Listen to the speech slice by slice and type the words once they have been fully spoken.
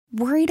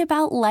Worried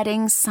about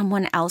letting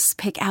someone else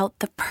pick out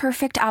the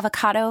perfect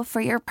avocado for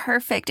your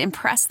perfect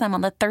impress them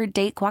on the third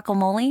date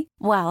guacamole?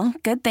 Well,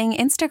 good thing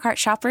Instacart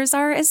shoppers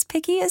are as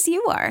picky as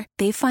you are.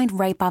 They find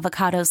ripe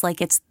avocados like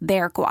it's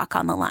their guac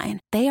on the line.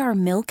 They are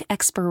milk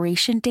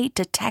expiration date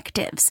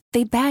detectives.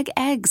 They bag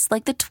eggs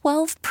like the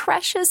 12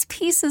 precious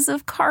pieces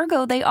of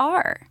cargo they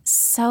are.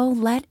 So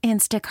let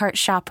Instacart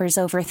shoppers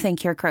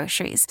overthink your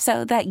groceries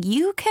so that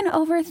you can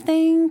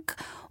overthink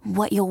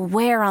what you'll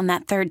wear on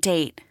that third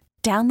date.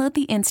 Download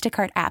the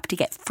Instacart app to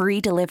get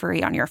free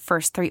delivery on your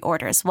first 3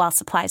 orders while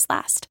supplies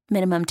last.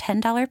 Minimum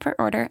 $10 per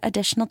order.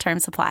 Additional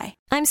terms apply.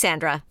 I'm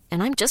Sandra,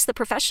 and I'm just the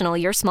professional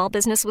your small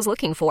business was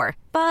looking for.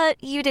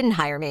 But you didn't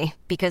hire me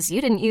because you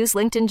didn't use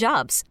LinkedIn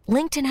Jobs.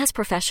 LinkedIn has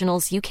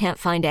professionals you can't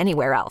find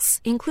anywhere else,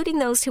 including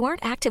those who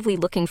aren't actively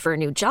looking for a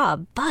new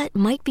job, but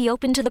might be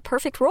open to the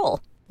perfect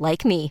role,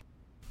 like me.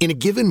 In a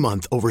given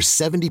month, over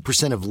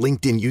 70% of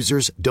LinkedIn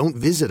users don't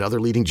visit other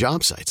leading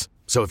job sites.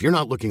 So if you're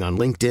not looking on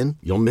LinkedIn,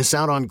 you'll miss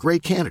out on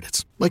great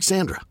candidates like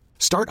Sandra.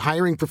 Start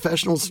hiring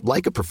professionals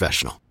like a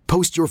professional.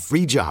 Post your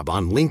free job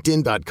on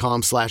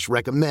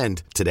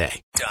linkedin.com/recommend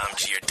today. Dom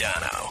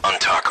Giordano on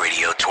Talk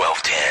Radio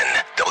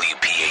 1210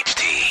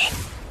 WPHT.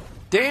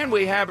 Dan,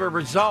 we have a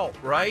result,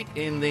 right,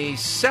 in the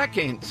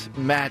second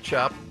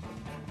matchup.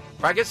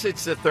 I guess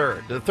it's the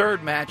third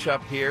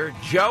matchup here.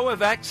 Joe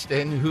of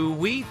Exton, who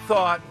we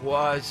thought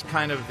was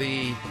kind of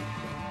the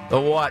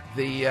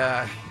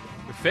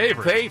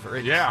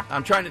favorite. Yeah.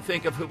 I'm trying to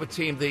think of who would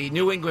team the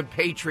New England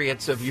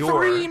Patriots of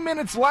yore. 3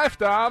 minutes left,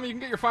 Dom. You can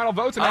get your final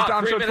votes on that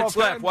Dom 3 Show minutes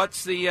 1210. left.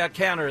 What's the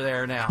counter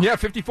there now? Yeah,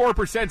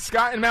 54%.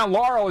 Scott in Mount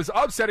Laurel is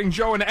upsetting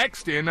Joe in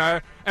Exton.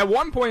 At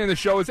one point in the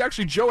show, it's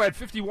actually Joe had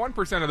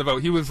 51% of the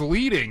vote. He was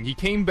leading. He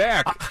came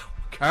back.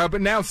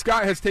 But now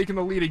Scott has taken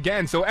the lead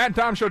again. So at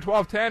Dom Show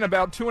 1210,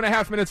 about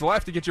 2.5 minutes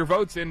left to get your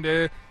votes in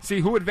to see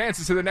who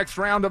advances to the next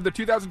round of the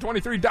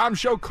 2023 Dom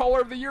Show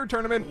Caller of the Year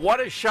tournament. What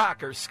a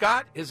shocker.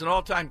 Scott is an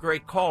all-time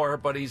great caller,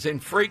 but he's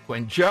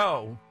infrequent.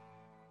 Joe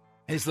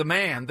is the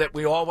man that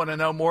we all want to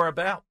know more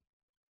about.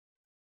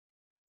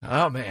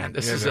 Oh, man,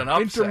 this is an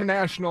upset.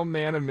 International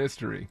man of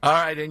mystery. All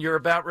right, and you're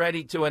about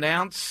ready to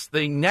announce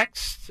the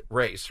next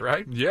race,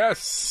 right? Yes.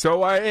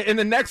 So in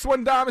the next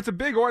one, Dom, it's a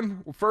big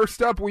one.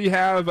 First up, we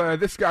have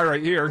this guy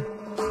right here.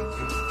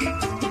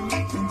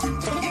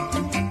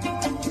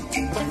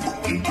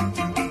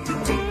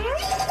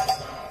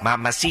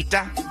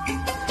 Mamacita,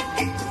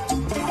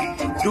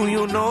 do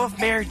you know of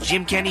Mayor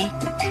Jim Kenney?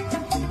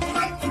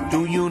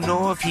 Do you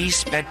know if he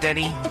spent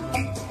any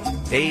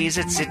days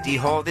at City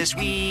Hall this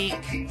week?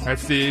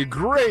 That's the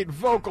great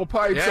vocal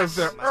pipes of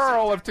the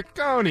Earl of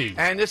Tacony.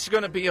 And this is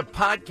going to be a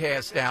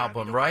podcast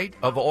album, right?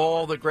 Of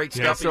all the great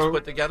stuff he's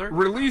put together?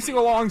 Releasing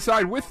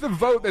alongside with the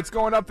vote that's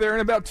going up there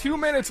in about 2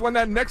 minutes when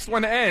that next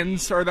one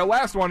ends, or the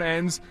last one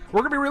ends,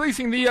 we're going to be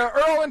releasing the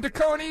Earl and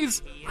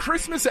Tacony's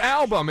Christmas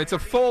album. It's a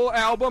full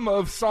album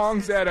of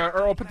songs that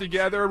Earl put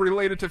together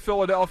related to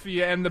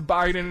Philadelphia and the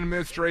Biden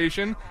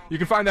administration. You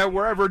can find that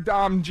wherever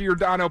Dom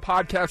Giordano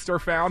podcasts are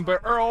found.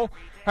 But Earl,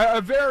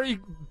 a very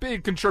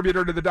big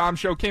contributor to the Dom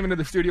Show, came into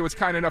the studio, was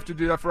kind enough to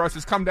do that for us,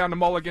 has come down to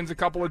Mulligan's a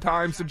couple of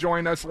times to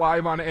join us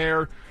live on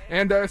air,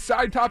 and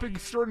side topic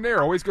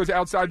extraordinaire, always goes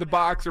outside the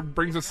box or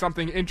brings us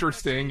something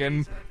interesting,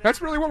 and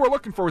that's really what we're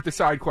looking for with the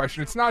side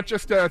question. It's not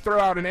just throw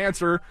out an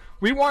answer.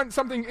 We want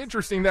something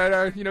interesting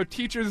that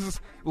teaches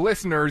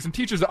listeners and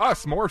teaches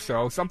us more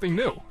so something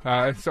new.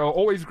 So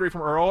always great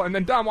from Earl. And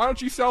then Dom, why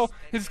don't you sell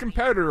his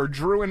competitor,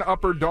 Drew in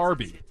Upper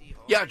Darby?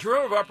 Yeah,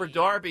 Drew of Upper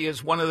Darby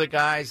is one of the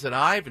guys that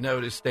I've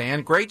noticed,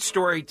 Dan. Great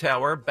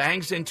storyteller,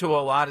 bangs into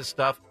a lot of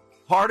stuff,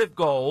 heart of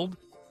gold,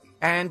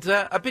 and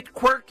a bit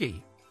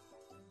quirky,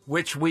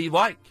 which we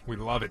like. We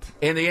love it.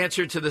 In the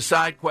answer to the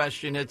side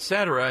question,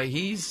 etc.,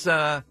 he's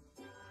kind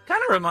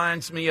of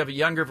reminds me of a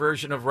younger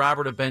version of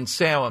Robert of Ben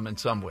Salem in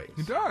some ways.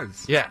 He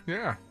does.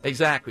 Yeah.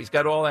 Exactly. He's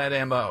got all that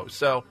M.O.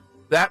 So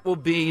that will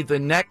be the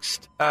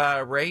next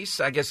race.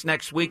 I guess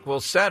next week we'll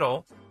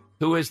settle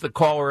who is the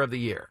caller of the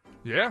year.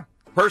 Yeah.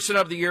 Person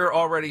of the year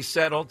already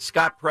settled,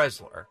 Scott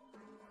Presler,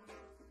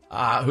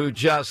 who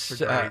just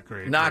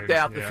knocked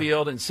out the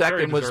field. And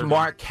second was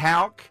Mark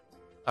Houck.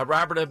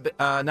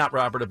 Not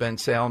Robert of Ben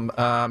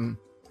Salem.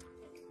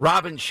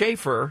 Robin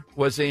Schaefer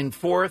was in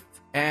fourth.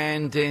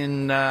 And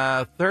in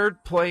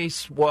third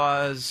place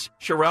was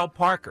Sherelle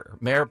Parker,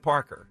 Mayor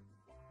Parker.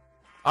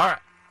 All right.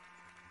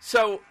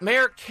 So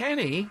Mayor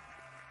Kenney,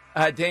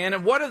 Dan,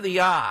 and what are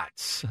the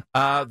odds?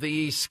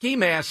 The ski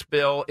mask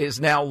bill is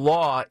now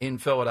law in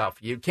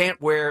Philadelphia. You can't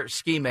wear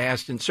ski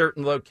masks in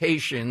certain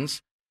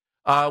locations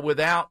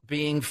without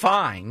being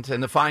fined,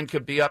 and the fine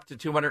could be up to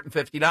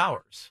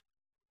 $250.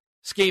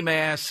 Ski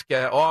mask,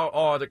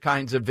 all other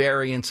kinds of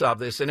variants of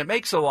this, and it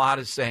makes a lot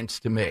of sense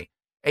to me.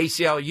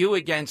 ACLU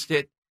against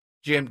it,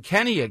 Jim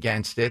Kenney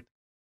against it.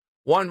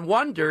 One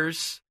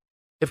wonders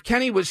if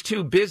Kenney was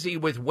too busy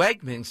with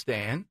Wegmans,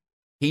 Dan.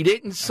 He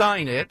didn't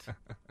sign it,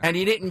 and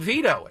he didn't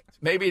veto it.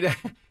 Maybe,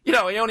 he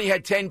only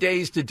had 10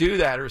 days to do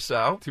that or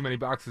so. Too many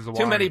boxes of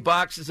wine. Too many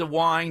boxes of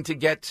wine to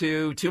get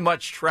to, too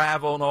much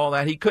travel and all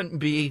that. He couldn't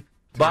be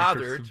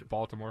bothered.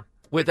 Baltimore.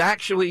 with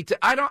actually,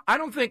 I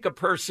don't think a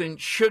person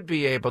should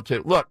be able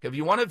to. Look, if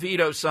you want to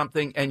veto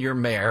something and you're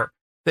mayor,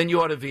 then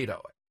you ought to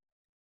veto it.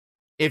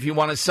 If you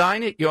want to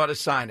sign it, you ought to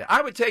sign it.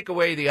 I would take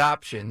away the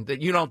option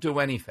that you don't do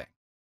anything.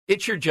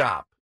 It's your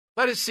job.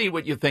 Let us see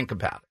what you think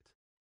about it.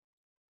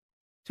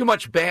 Too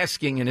much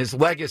basking in his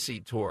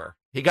legacy tour.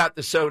 He got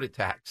the soda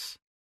tax.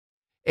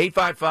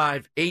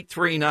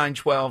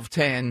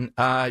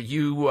 855-839-1210.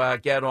 You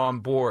get on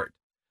board.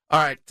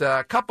 All right,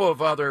 a couple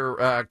of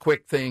other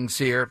quick things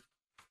here.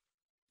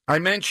 I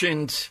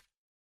mentioned,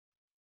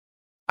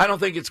 I don't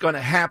think it's going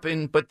to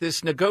happen, but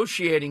this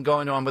negotiating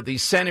going on with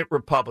these Senate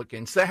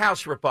Republicans, the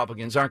House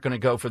Republicans aren't going to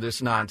go for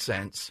this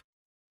nonsense,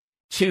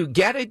 to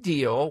get a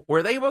deal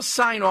where they will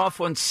sign off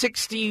on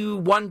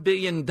 $61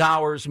 billion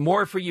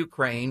more for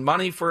Ukraine,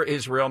 money for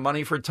Israel,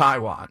 money for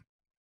Taiwan,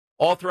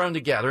 all thrown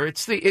together.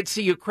 It's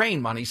the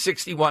Ukraine money,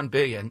 $61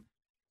 billion,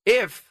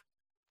 if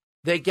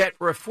they get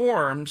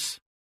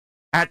reforms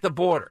at the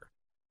border.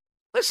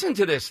 Listen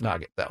to this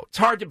nugget, though. It's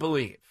hard to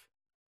believe.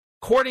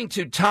 According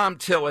to Tom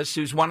Tillis,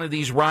 who's one of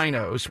these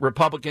rhinos,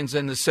 Republicans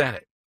in the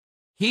Senate,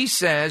 he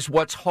says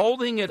what's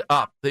holding it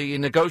up, the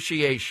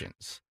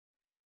negotiations,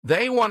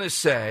 they want to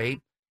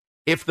say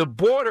if the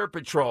Border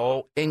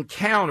Patrol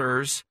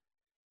encounters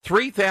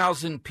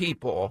 3,000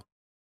 people,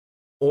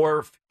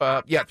 or,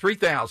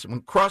 3,000,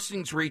 when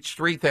crossings reach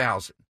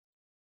 3,000,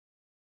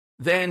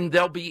 then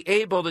they'll be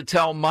able to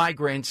tell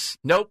migrants,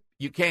 nope,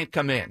 you can't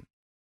come in.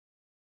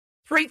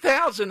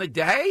 3,000 a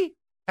day?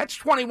 That's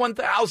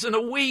 21,000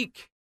 a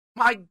week.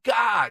 My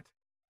God.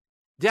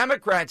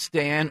 Democrats,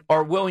 Dan,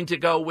 are willing to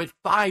go with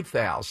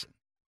 5,000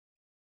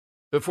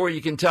 before you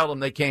can tell them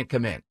they can't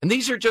come in. And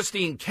these are just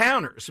the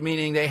encounters,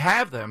 meaning they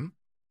have them,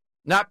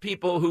 not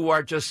people who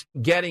are just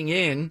getting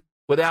in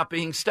without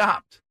being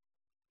stopped.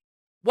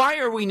 Why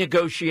are we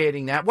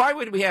negotiating that? Why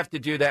would we have to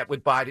do that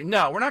with Biden?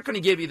 No, we're not going to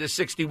give you the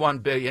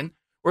 $61 billion.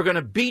 We're going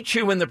to beat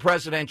you in the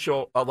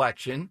presidential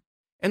election.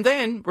 And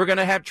then we're going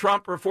to have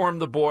Trump reform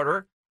the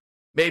border,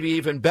 maybe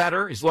even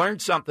better. He's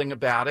learned something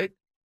about it,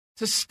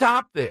 to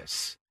stop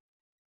this.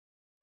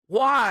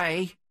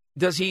 Why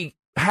does he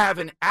have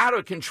an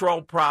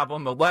out-of-control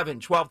problem,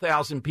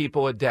 12,000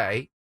 people a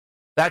day?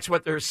 That's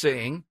what they're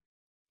seeing.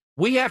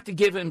 We have to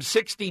give him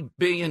 $60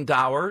 billion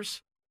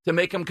to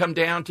make him come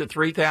down to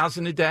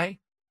 3,000 a day?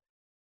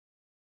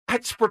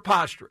 That's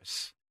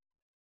preposterous.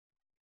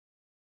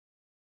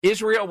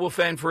 Israel will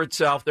fend for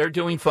itself. They're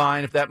doing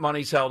fine if that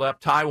money's held up.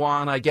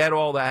 Taiwan, I get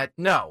all that.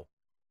 No,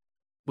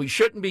 we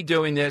shouldn't be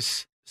doing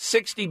this.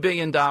 $60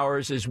 billion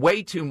is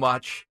way too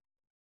much,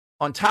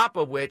 on top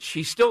of which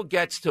he still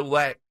gets to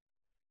let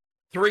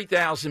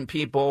 3,000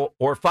 people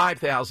or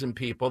 5,000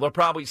 people, they'll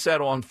probably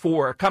settle on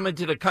 4, come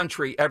into the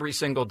country every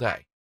single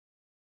day.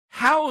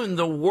 How in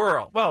the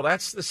world? Well,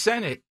 that's the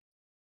Senate.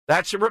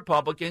 That's the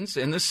Republicans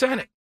in the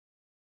Senate.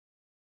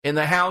 In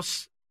the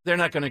House, they're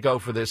not going to go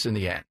for this in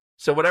the end.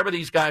 So whatever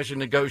these guys are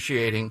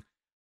negotiating,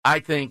 I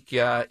think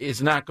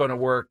is not going to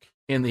work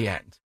in the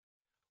end.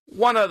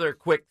 One other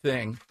quick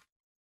thing.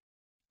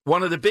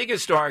 One of the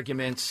biggest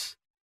arguments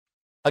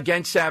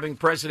against having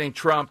President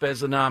Trump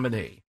as the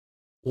nominee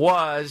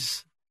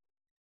was,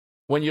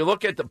 when you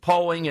look at the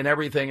polling and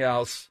everything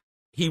else,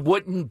 he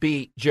wouldn't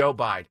beat Joe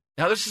Biden.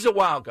 Now, this is a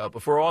while ago,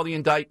 before all the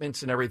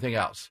indictments and everything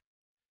else.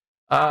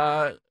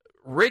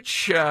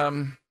 Rich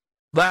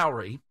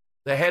Lowry,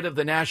 the head of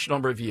the National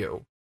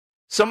Review,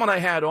 someone I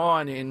had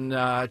on in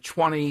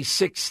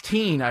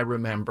 2016, I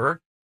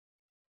remember,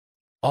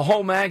 a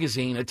whole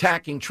magazine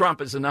attacking Trump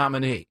as a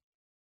nominee.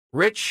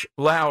 Rich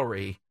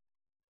Lowry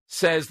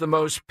says the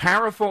most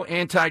powerful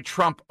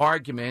anti-Trump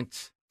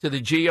argument to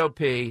the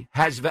GOP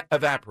has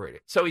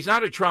evaporated. So he's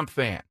not a Trump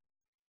fan.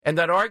 And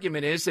that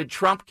argument is that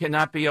Trump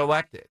cannot be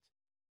elected.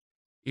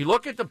 You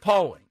look at the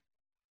polling,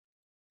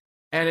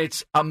 and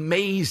it's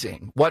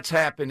amazing what's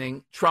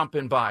happening, Trump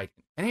and Biden.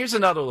 And here's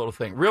another little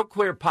thing. Real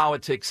Clear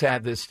Politics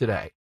had this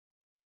today.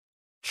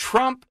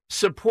 Trump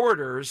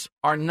supporters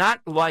are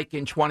not like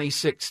in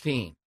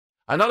 2016.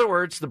 In other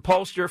words, the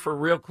pollster for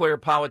Real Clear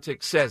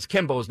Politics says,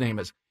 Kimball's name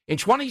is, in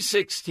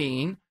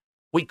 2016,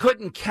 we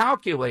couldn't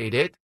calculate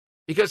it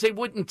because they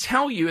wouldn't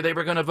tell you they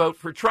were going to vote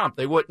for Trump.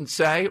 They wouldn't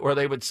say, or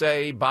they would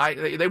say,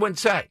 they wouldn't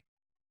say.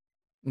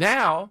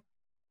 Now,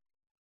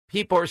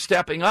 people are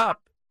stepping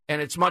up,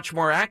 and it's much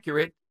more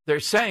accurate. They're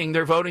saying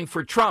they're voting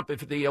for Trump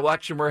if the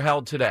election were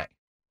held today.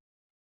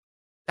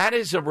 That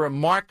is a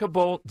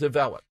remarkable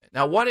development.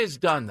 Now, what has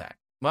done that?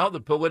 Well,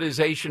 the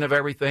politicization of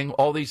everything,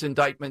 all these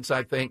indictments,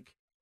 I think,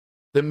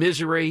 the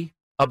misery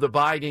of the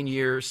Biden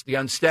years, the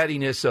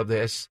unsteadiness of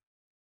this,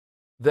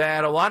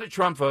 that a lot of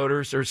Trump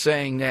voters are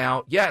saying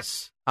now,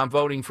 yes, I'm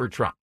voting for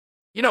Trump.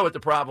 You know what the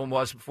problem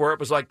was before? It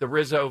was like the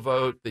Rizzo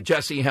vote, the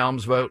Jesse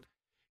Helms vote.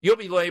 You'll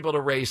be labeled a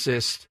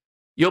racist.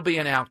 You'll be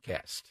an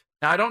outcast.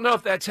 Now, I don't know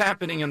if that's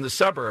happening in the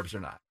suburbs or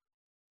not.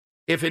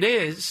 If it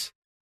is,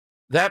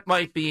 that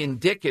might be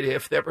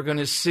indicative that we're going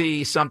to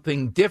see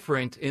something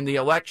different in the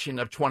election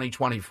of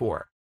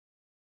 2024.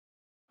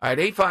 All right,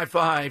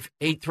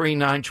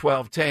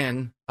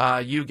 855-839-1210,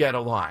 you get a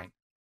line.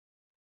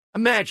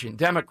 Imagine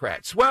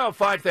Democrats, well,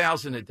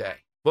 5,000 a day.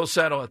 We'll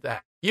settle at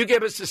that. You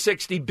give us the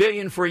 $60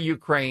 billion for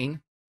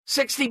Ukraine,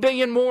 $60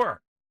 billion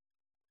more.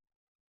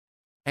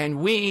 And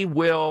we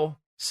will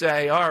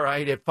say, all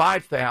right, at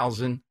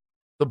 5,000,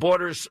 the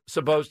border's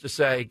supposed to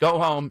say, go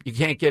home, you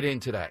can't get in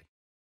today,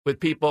 with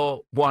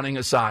people wanting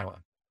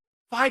asylum.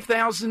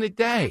 5,000 a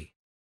day.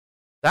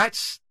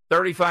 That's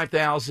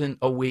 35,000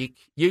 a week.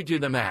 You do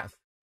the math.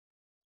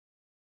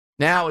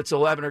 Now it's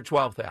 11 or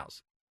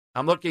 12,000.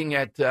 I'm looking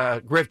at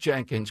Griff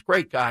Jenkins,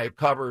 great guy who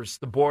covers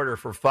the border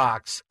for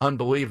Fox,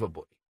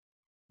 unbelievably.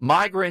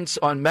 Migrants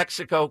on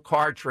Mexico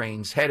car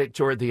trains headed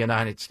toward the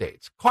United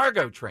States.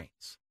 Cargo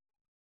trains.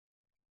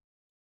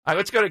 All right,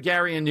 let's go to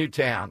Gary in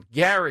Newtown.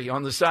 Gary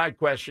on the side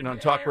question on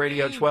Talk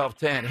Radio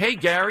 1210. Hey,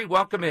 Gary,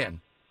 welcome in.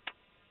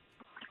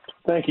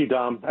 Thank you,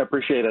 Dom. I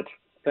appreciate it.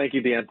 Thank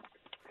you, Dan.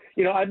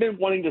 You know, I've been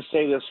wanting to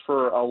say this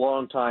for a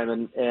long time,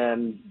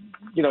 and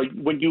you know,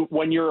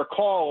 when you're a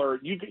caller,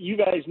 you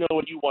guys know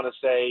what you want to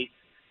say.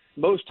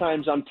 Most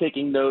times I'm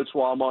taking notes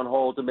while I'm on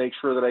hold to make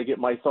sure that I get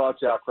my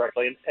thoughts out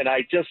correctly, and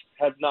I just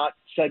have not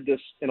said this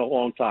in a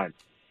long time.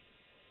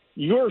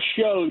 Your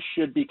show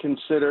should be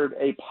considered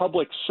a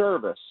public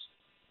service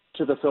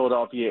to the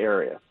Philadelphia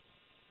area,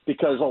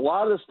 because a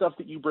lot of the stuff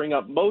that you bring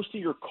up, most of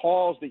your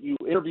calls that you,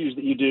 interviews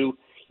that you do,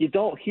 you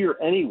don't hear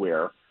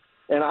anywhere.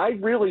 And I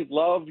really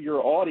love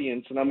your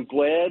audience, and I'm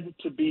glad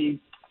to be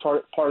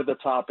part of the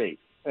top 8.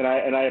 And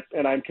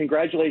I'm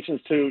congratulations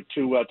to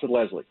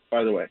Leslie,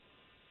 by the way.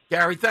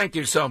 Gary, thank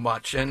you so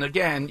much. And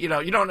again, you know,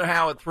 you don't know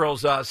how it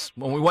thrills us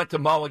when we went to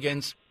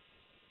Mulligan's,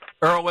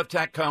 Earl of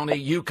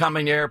Tacony, you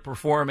coming there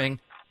performing.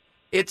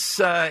 It's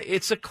a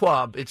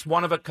club. It's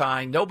one of a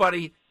kind.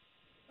 Nobody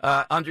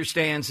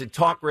understands that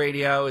talk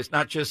radio is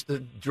not just the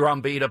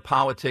drumbeat of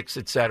politics,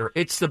 et cetera.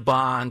 It's the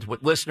bond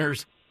with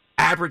listeners.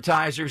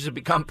 Advertisers have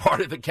become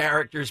part of the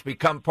characters,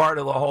 become part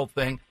of the whole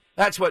thing.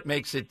 That's what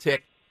makes it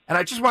tick. And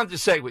I just wanted to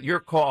say, with your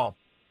call,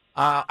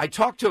 I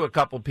talked to a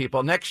couple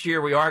people. Next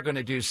year, we are going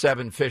to do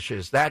 7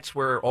 Fishes. That's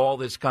where all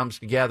this comes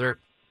together.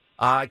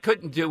 I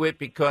couldn't do it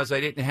because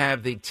I didn't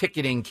have the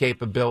ticketing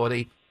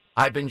capability.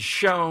 I've been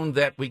shown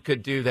that we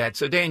could do that.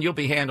 So, Dan, you'll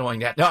be handling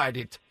that. No, I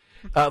didn't.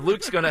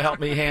 Luke's going to help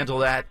me handle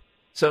that.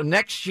 So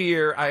next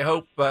year, I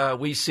hope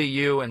we see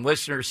you and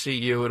listeners see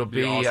you. It'll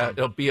be awesome.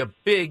 It'll be a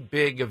big,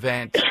 big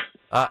event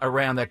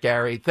around that,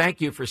 Gary.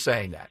 Thank you for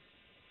saying that.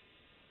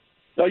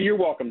 No, you're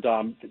welcome,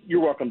 Dom.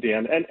 You're welcome,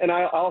 Dan. And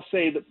I'll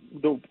say that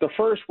the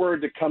first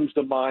word that comes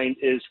to mind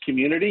is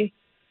community,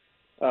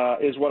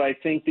 is what I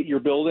think that you're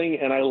building,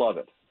 and I love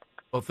it.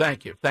 Well,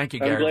 thank you. Thank you,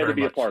 Gary, I'm glad very to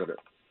be much. A part of it.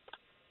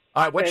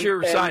 All right, what's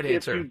your side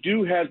answer? If you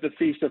do have the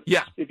Feast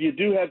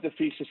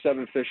of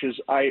Seven Fishes,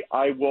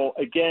 I will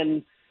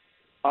again.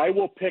 I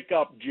will pick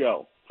up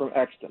Joe from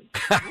Exton.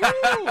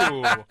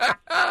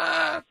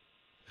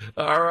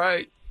 All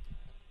right.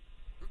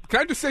 Can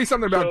I just say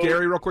something about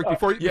Gary real quick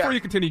before you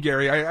continue,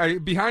 Gary? I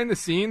behind the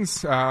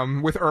scenes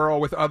with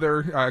Earl, with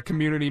other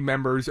community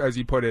members, as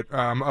you put it,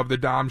 of the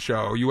Dom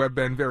Show, you have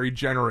been very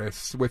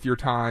generous with your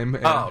time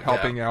and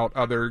helping out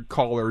other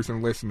callers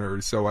and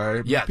listeners.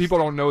 So people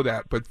don't know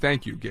that, but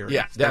thank you, Gary.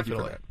 Yeah,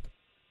 definitely.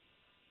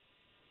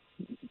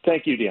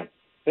 Thank you, Dan.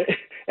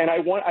 And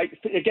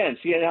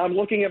I'm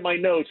looking at my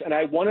notes, and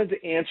I wanted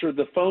to answer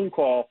the phone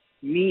call,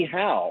 ni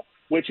hao,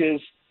 which is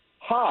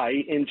hi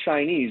in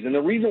Chinese. And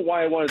the reason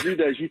why I want to do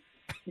that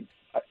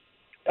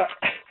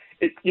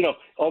is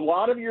a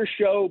lot of your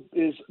show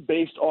is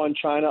based on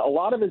China. A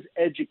lot of it is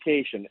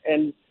education.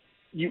 And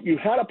you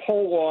had a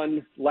poll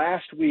on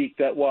last week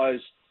that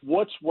was,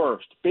 what's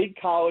worst, big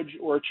college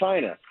or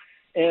China?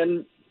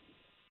 And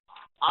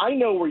I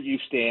know where you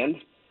stand.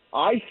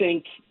 I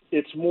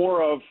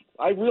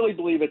really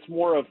believe it's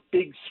more of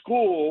big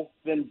school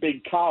than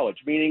big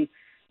college, meaning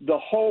the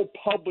whole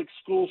public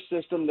school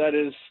system that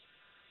is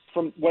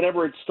from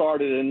whenever it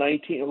started in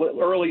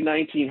early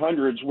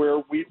 1900s,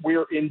 where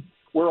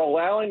we're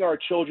allowing our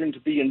children to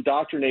be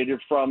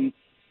indoctrinated from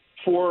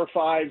 4 or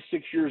 5,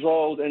 6 years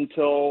old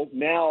until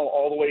now,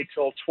 all the way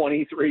till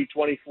 23,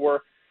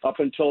 24, up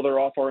until they're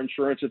off our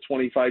insurance at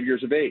 25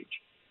 years of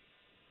age.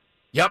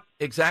 Yep,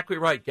 exactly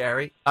right,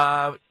 Gary.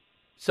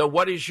 So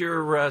what is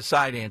your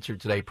side answer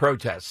today?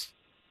 Protests.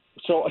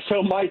 So as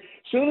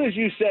soon as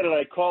you said it,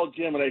 I called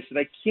Jim and I said,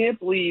 I can't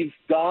believe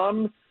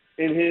Dom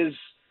in his,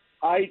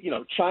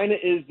 China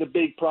is the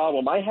big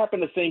problem. I happen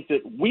to think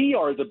that we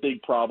are the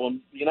big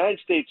problem. The United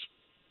States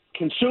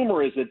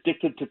consumer is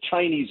addicted to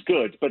Chinese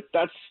goods, but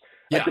that's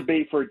a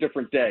debate for a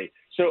different day.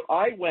 So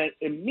I went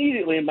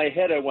immediately in my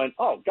head,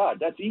 oh, God,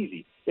 that's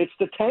easy. It's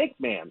the Tank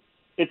Man.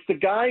 It's the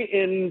guy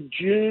in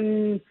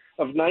June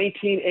of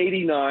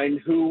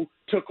 1989 who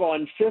took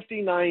on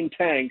 59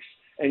 tanks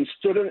and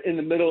stood in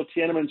the middle of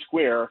Tiananmen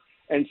Square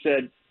and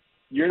said,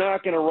 you're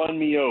not going to run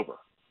me over.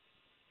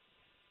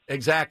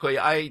 Exactly.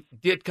 I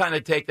did kind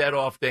of take that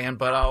off, Dan,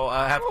 but I'll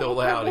have to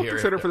allow it here.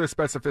 Consider for the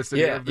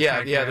specificity of the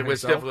Tank Man it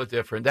was definitely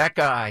different. That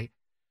guy,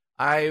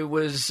 I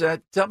was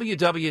at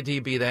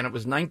WWDB then. It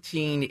was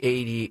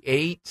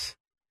 1988.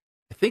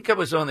 I think I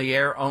was on the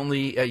air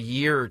only a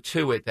year or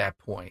two at that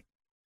point.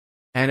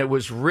 And it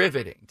was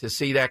riveting to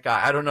see that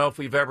guy. I don't know if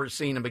we've ever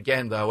seen him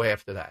again, though,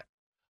 after that.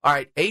 All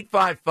right,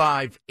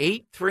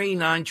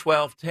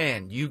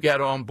 855-839-1210. You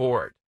get on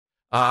board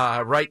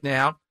right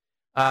now.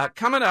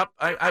 Coming up,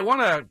 I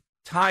want to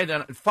tie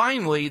that.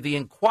 Finally, the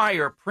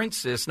Enquirer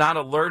Princess not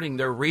alerting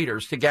their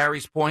readers. To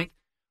Gary's point,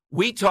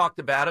 we talked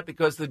about it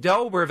because the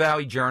Delaware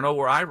Valley Journal,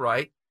 where I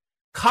write,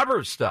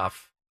 covers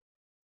stuff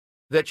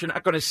that you're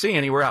not going to see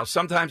anywhere else.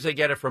 Sometimes they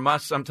get it from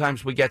us.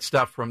 Sometimes we get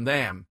stuff from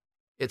them.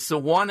 It's the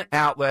one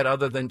outlet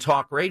other than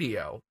talk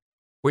radio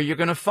where you're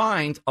going to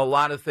find a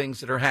lot of things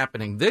that are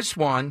happening. This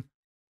one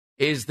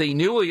is the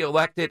newly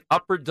elected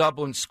Upper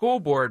Dublin School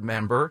Board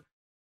member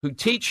who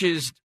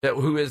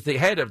is the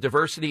head of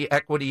diversity,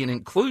 equity, and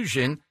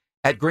inclusion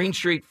at Green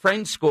Street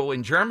Friends School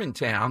in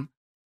Germantown,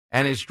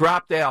 and has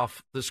dropped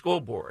off the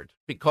school board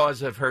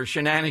because of her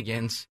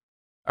shenanigans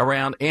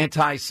around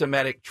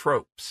anti-Semitic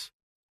tropes.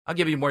 I'll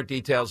give you more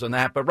details on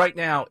that, but right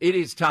now it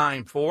is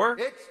time for...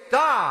 It's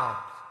Dom's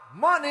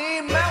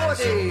Money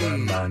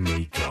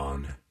Melody.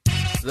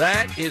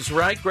 That is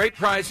right. Great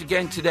prize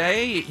again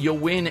today. You'll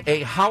win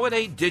a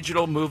Holiday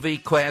Digital Movie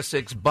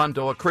Classics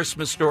bundle, A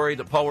Christmas Story,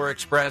 The Polar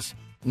Express,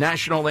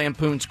 National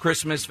Lampoon's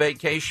Christmas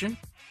Vacation.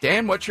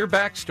 Dan, what's your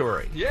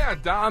backstory? Yeah,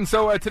 Dom.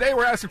 So today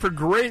we're asking for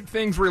great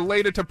things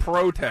related to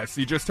protests.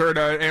 You just heard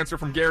an answer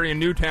from Gary in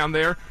Newtown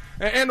there.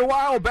 And a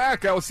while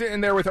back, I was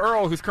sitting there with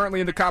Earl, who's currently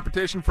in the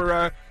competition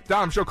for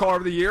Dom Show Caller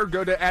of the Year.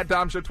 Go to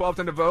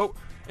 @DomShow1210 to vote.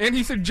 And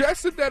he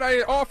suggested that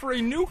I offer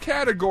a new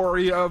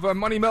category of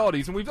money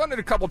melodies. And we've done it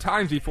a couple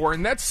times before.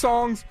 And that's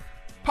songs,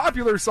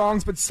 popular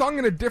songs, but sung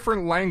in a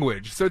different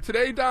language. So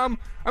today, Dom,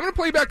 I'm going to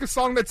play back a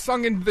song that's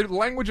sung in the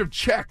language of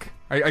Czech.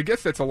 I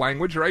guess that's a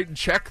language, right?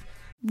 Czech.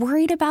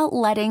 Worried about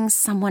letting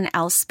someone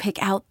else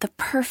pick out the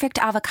perfect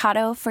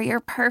avocado for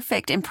your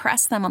perfect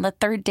impress them on the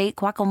third date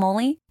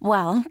guacamole?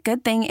 Well,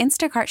 good thing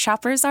Instacart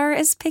shoppers are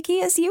as picky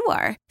as you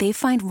are. They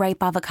find ripe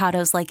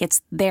avocados like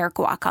it's their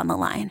guac on the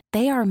line.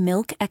 They are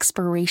milk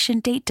expiration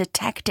date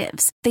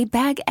detectives. They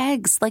bag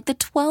eggs like the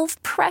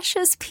 12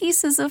 precious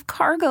pieces of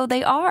cargo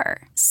they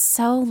are.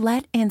 So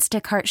let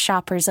Instacart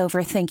shoppers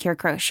overthink your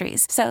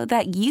groceries so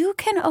that you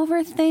can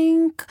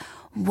overthink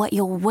what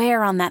you'll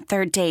wear on that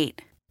third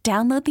date.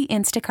 Download the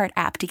Instacart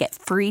app to get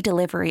free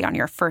delivery on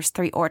your first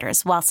 3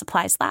 orders while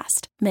supplies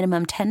last.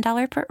 Minimum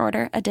 $10 per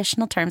order.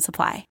 Additional terms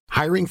apply.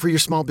 Hiring for your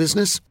small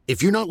business?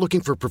 If you're not looking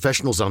for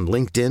professionals on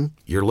LinkedIn,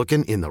 you're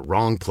looking in the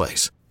wrong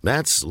place.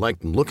 That's like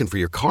looking for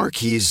your car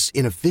keys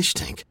in a fish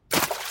tank.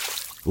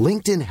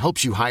 LinkedIn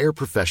helps you hire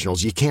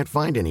professionals you can't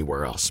find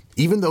anywhere else,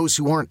 even those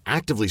who aren't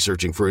actively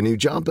searching for a new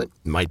job but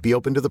might be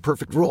open to the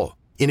perfect role.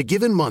 In a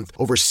given month,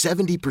 over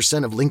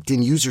 70% of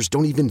LinkedIn users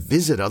don't even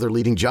visit other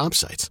leading job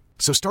sites.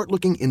 So start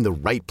looking in the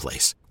right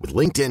place. With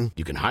LinkedIn,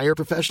 you can hire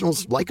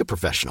professionals like a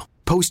professional.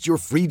 Post your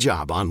free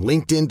job on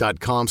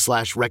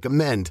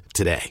linkedin.com/recommend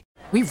today.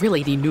 We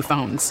really need new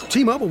phones.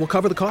 T-Mobile will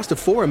cover the cost of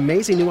 4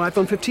 amazing new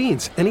iPhone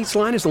 15s, and each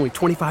line is only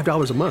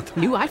 $25 a month.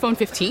 New iPhone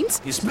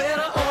 15s? It's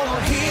better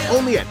over here.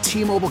 Only at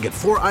T-Mobile, get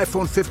 4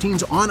 iPhone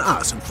 15s on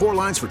us and 4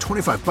 lines for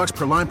 $25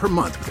 per line per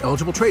month with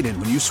eligible trade-in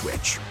when you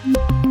switch.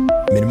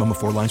 Minimum of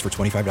 4 lines for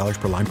 $25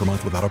 per line per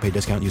month with autopay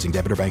discount using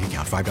debit or bank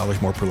account.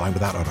 $5 more per line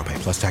without autopay,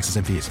 plus taxes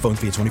and fees. Phone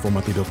fee at 24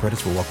 monthly bill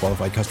credits for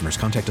well-qualified customers.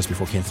 Contact us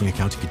before canceling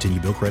account to continue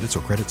bill credits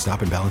or credit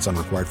stop and balance on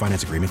required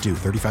finance agreement due.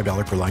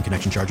 $35 per line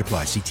connection charge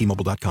applies. See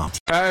T-Mobile.com.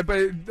 But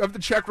of the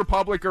Czech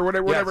Republic or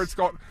whatever it's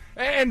called.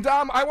 And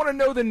Dom, I want to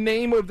know the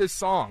name of this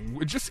song.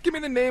 Just give me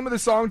the name of the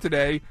song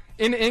today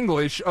in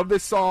English of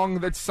this song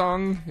that's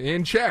sung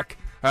in Czech.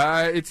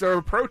 It's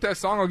a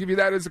protest song. I'll give you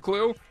that as a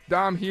clue.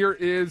 Dom, here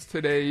is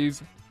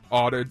today's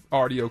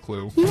audio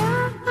clue.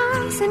 Já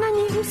se na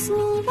něj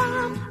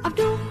usmívám a v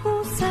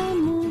duchu se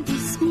mu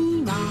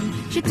vysmívám,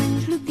 že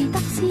ten žlutý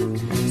taxík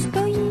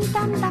stojí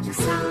tam tak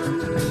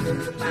sám.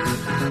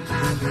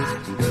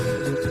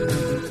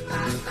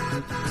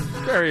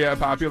 Very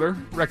popular,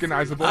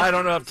 recognizable. I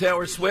don't know if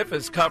Taylor Swift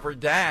has covered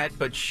that,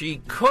 but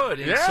she could.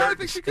 I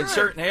think she could. In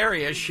certain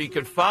areas, she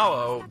could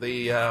follow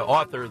the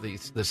author,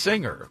 the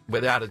singer,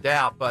 without a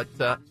doubt. But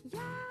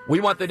we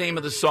want the name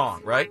of the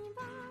song, right?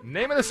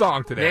 Name of the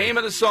song today. Name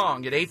of the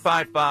song at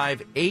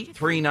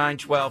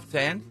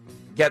 855-839-1210.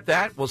 Get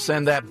that? We'll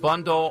send that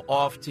bundle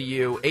off to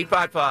you.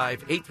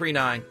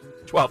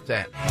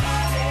 855-839-1210.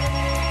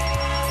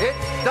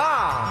 It's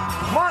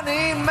Dom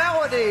Money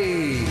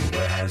Melody.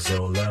 Where's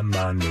all the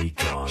money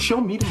gone?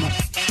 Show me the money.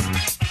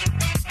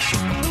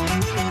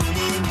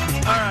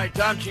 All right,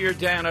 Dom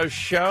Giordano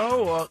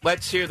Show.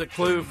 Let's hear the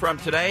clue from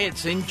today.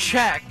 It's in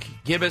Czech.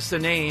 Give us the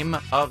name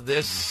of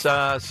this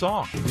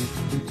song.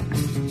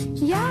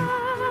 Já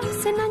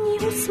se na ní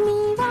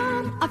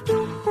usmívám a v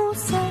duchu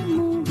se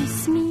mu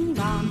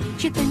vysmívám,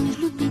 že ten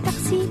žlutý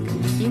taxík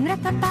jen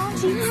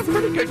ratapáří.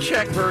 Pretty good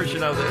Czech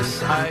version of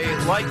this. I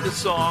like the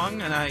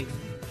song, and I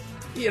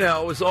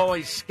was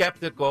always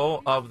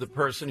skeptical of the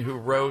person who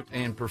wrote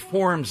and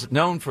performs,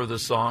 known for the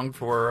song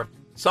for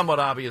somewhat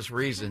obvious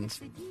reasons.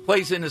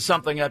 Plays into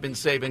something I've been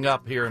saving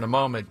up here in a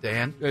moment,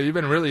 Dan. Yeah, you've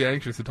been really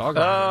anxious to talk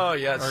about it. Oh,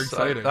 yes. Or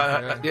excited.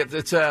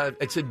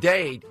 It's a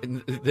day.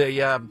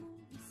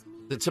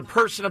 that's a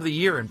person of the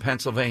year in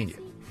Pennsylvania.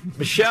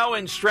 Michelle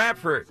in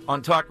Stratford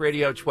on Talk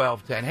Radio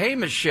 1210. Hey,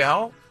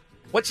 Michelle.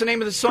 What's the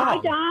name of the song? Hi,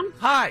 Dom.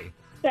 Hi.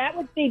 That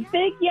was the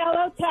Big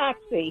Yellow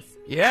Taxi.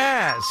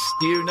 Yes.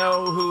 Do you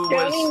know who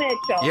Joni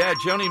Mitchell. Yeah,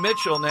 Joni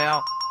Mitchell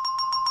now.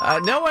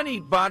 Know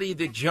anybody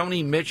that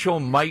Joni Mitchell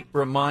might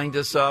remind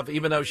us of,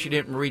 even though she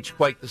didn't reach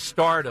quite the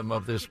stardom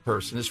of this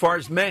person, as far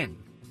as men?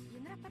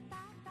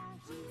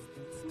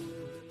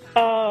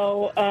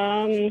 Oh,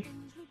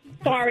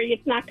 sorry,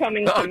 it's not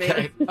coming to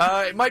me.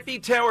 It might be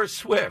Taylor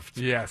Swift.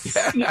 Yes.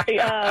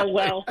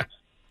 Well,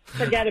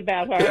 forget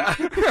about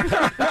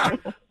her.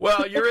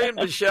 Well, you're in,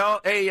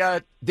 Michelle. Hey,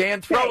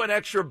 Dan, throw an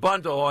extra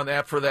bundle on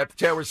that for that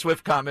Taylor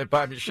Swift comment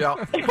by Michelle.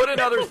 Put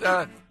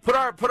another, put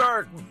our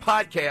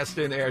podcast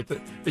in there.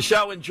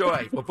 Michelle,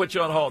 enjoy. We'll put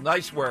you on hold.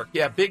 Nice work.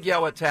 Yeah, Big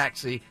Yellow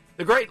Taxi.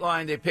 The great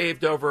line, they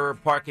paved over a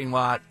parking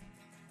lot.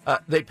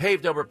 They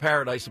paved over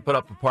Paradise and put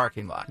up a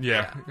parking lot.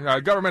 Yeah.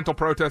 Governmental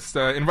protest,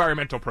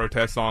 environmental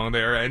protest song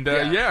there. And,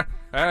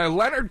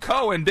 Leonard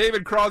Cohen,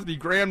 David Crosby,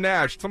 Graham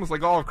Nash. It's almost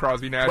like all of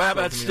Crosby, Nash. Well, how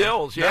about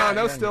Stills? Yeah.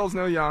 No Stills,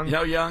 no Young.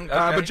 No Young,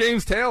 okay. But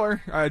James Taylor,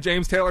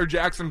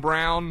 Jackson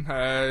Brown,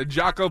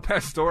 Jaco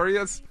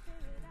Pastorius,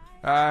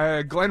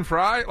 Glenn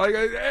Fry, like,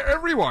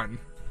 everyone.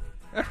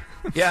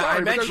 Yeah,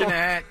 I mentioned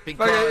that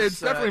because... it's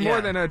definitely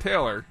more than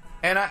Taylor.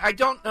 And I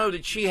don't know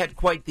that she had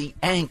quite the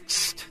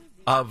angst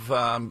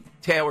of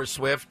Taylor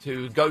Swift,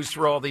 who goes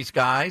through all these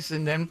guys,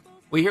 and then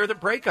we hear the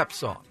breakup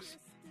songs.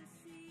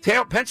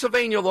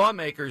 Pennsylvania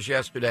lawmakers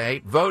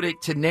yesterday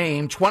voted to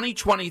name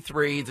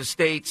 2023 the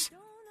state's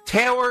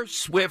Taylor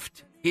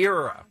Swift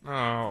era.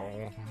 Oh.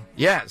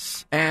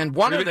 Yes, and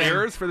one of them...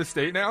 eras for the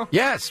state now?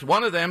 Yes,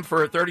 one of them for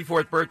her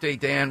 34th birthday,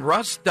 Dan,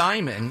 Russ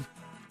Diamond,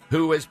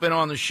 who has been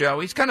on the show.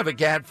 He's kind of a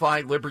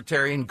gadfly,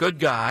 libertarian, good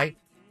guy.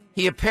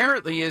 He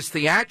apparently is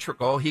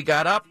theatrical. He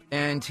got up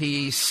and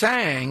he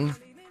sang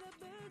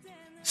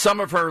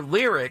some of her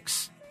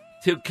lyrics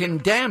to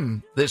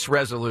condemn this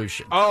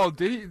resolution. Oh,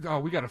 did he? Oh,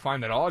 we got to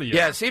find that audio.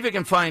 Yeah, see if you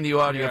can find the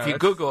audio. Yeah, if you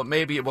Google it,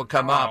 maybe it will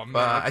come up.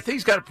 Man, I think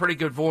he's got a pretty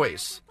good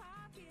voice.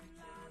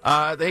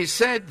 They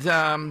said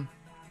some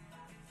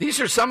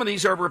of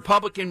these are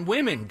Republican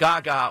women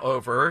gaga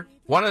over.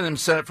 One of them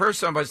said, at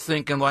first I was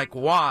thinking, like,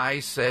 why?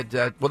 Said,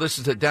 well, this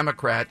is a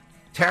Democrat,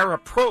 Tara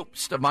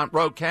Probst of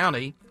Monroe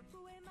County.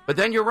 But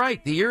then you're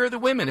right. The year of the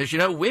women. As you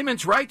know,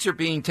 women's rights are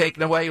being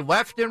taken away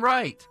left and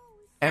right.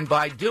 And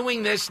by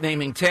doing this,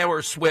 naming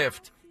Taylor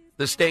Swift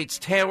the state's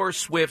Taylor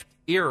Swift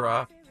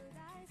era,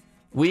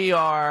 we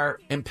are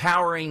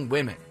empowering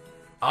women.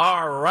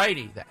 All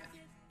righty then.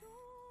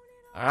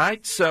 All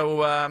right,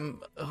 so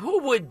who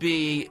would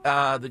be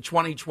the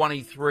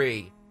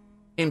 2023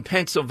 in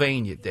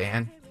Pennsylvania,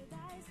 Dan?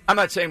 I'm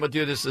not saying we'll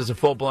do this as a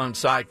full-blown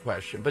side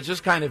question, but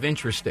just kind of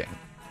interesting.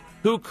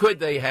 Who could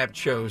they have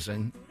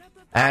chosen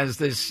as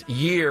this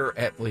year,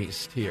 at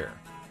least, here?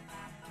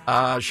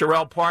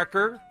 Sherelle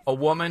Parker, a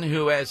woman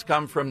who has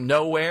come from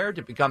nowhere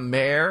to become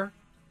mayor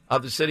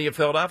of the city of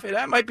Philadelphia.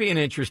 That might be an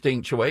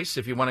interesting choice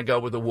if you want to go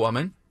with a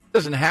woman.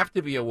 Doesn't have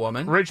to be a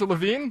woman. Rachel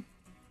Levine?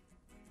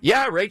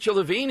 Yeah, Rachel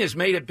Levine has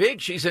made it big.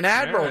 She's an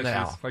admiral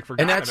now.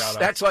 And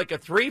that's like a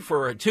 3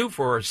 for a 2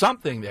 for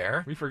something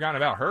there. We forgot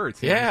about her, it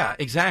seems. Yeah,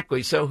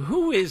 exactly. So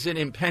who is it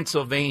in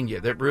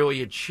Pennsylvania that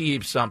really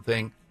achieved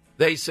something?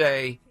 They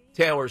say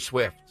Taylor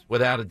Swift,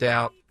 without a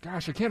doubt.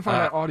 Gosh, I can't find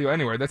that audio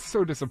anywhere. That's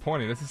so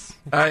disappointing. This is.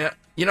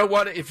 You know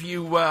what? If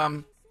you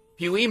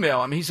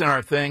email him, he's in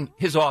our thing.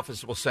 His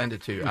office will send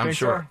it to you. I'm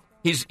sure.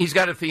 So? He's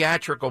got a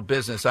theatrical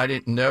business. I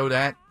didn't know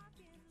that.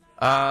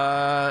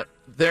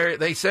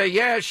 They say,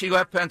 yeah, she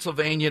left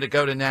Pennsylvania to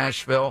go to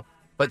Nashville,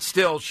 but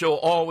still, she'll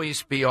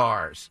always be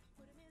ours.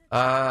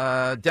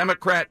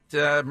 Democrat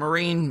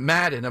Maureen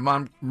Madden of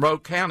Monroe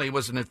County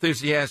was an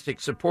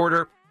enthusiastic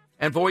supporter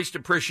and voiced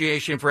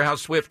appreciation for how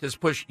Swift has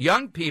pushed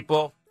young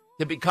people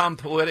to become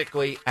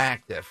politically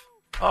active.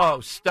 Oh,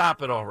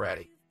 stop it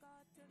already.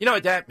 You know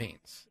what that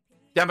means?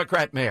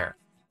 Democrat mayor.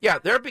 Yeah,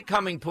 they're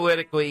becoming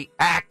politically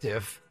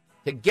active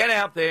to get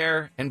out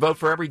there and vote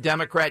for every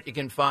Democrat you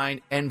can find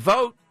and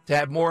vote to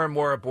have more and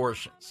more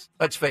abortions.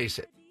 Let's face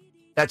it.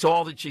 That's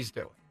all that she's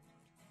doing.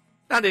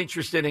 Not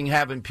interested in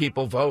having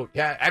people vote.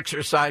 Yeah,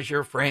 exercise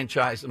your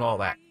franchise and all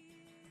that.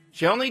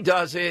 She only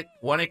does it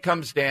when it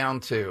comes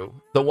down to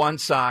the one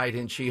side,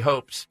 and she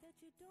hopes.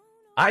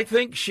 I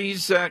think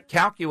she's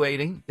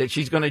calculating that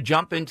she's going to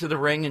jump into the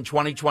ring in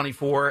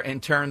 2024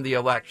 and turn the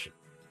election.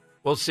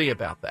 We'll see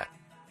about that.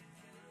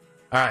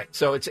 All right,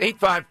 so it's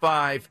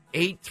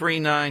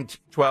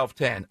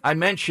 855-839-1210. I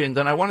mentioned,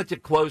 and I wanted to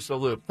close the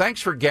loop.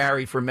 Thanks for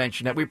Gary for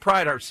mentioning that. We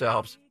pride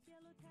ourselves.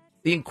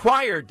 The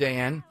Inquirer,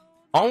 Dan,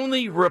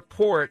 only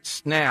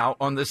reports now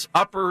on this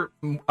Upper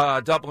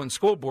Dublin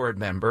School Board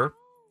member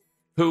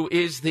who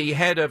is the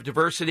head of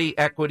diversity,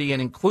 equity,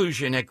 and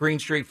inclusion at Green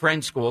Street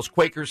Friends Schools,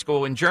 Quaker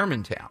School in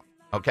Germantown,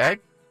 okay?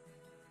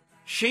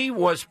 She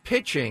was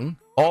pitching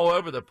all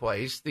over the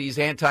place these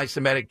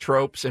anti-Semitic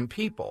tropes and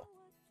people.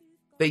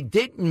 They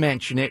didn't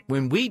mention it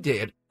when we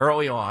did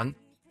early on,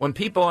 when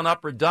people in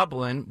Upper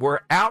Dublin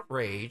were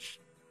outraged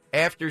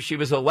after she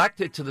was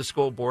elected to the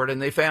school board,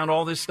 and they found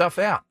all this stuff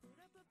out.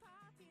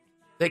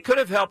 They could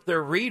have helped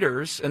their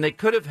readers, and they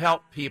could have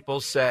helped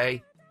people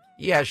say,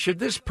 yeah, should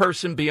this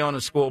person be on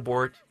a school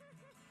board?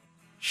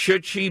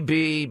 Should she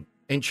be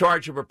in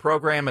charge of a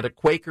program at a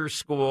Quaker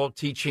school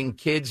teaching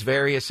kids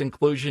various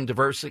inclusion,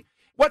 diversity?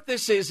 What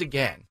this is,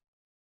 again,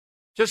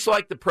 just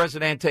like the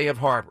Presidente of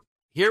Harvard.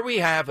 Here we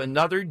have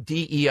another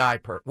DEI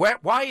person.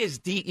 Why is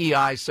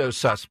DEI so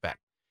suspect?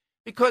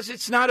 Because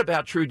it's not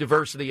about true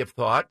diversity of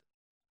thought.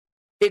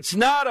 It's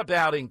not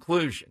about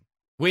inclusion.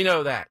 We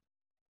know that.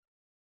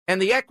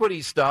 And the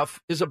equity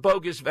stuff is a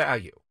bogus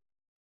value.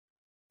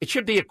 It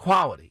should be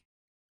equality.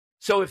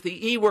 So if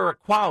the E were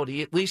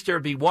equality, at least there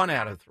would be 1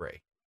 out of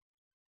 3.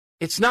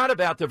 It's not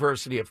about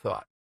diversity of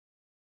thought.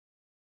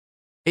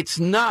 It's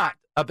not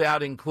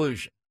about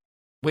inclusion.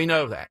 We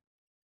know that.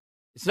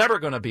 It's never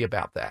going to be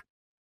about that.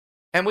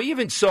 And we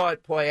even saw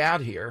it play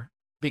out here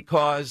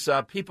because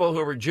people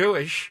who were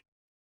Jewish,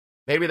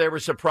 maybe they were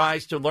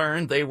surprised to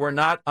learn they were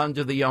not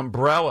under the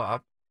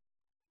umbrella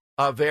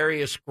of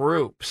various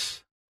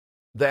groups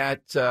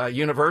that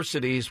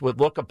universities would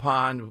look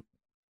upon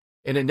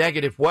in a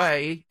negative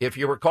way if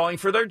you were calling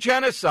for their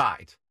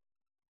genocide.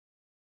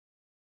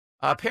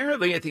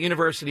 Apparently at the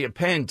University of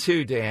Penn,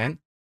 too, Dan,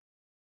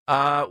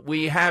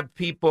 we have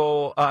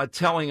people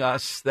telling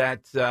us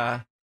that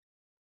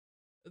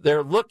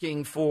they're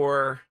looking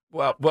for,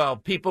 well,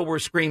 people were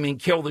screaming,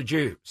 kill the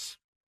Jews.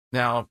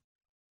 Now,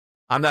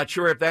 I'm not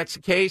sure if that's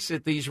the case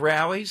at these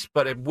rallies,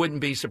 but it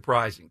wouldn't be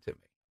surprising to me.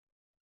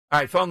 All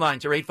right, phone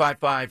lines are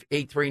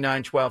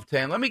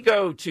 855-839-1210. Let me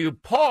go to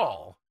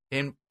Paul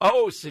in,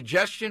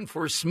 suggestion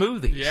for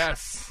smoothies.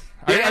 Yes.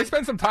 I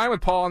spent some time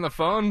with Paul on the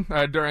phone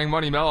during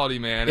Money Melody,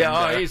 man.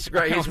 Yeah, and, he's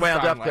great. He's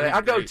wound up today.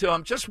 I'll go to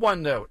him. Just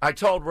one note. I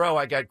told Ro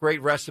I got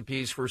great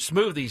recipes for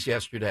smoothies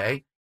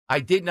yesterday. I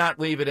did not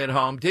leave it at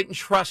home. Didn't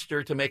trust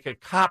her to make a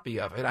copy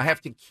of it. I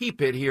have to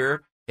keep it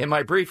here in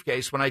my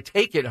briefcase when I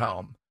take it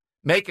home,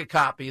 make a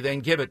copy, then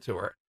give it to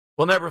her.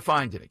 We'll never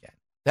find it again.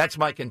 That's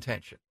my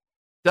contention.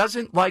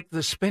 Doesn't like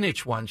the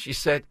spinach one. She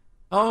said,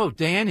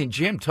 Dan and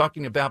Jim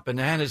talking about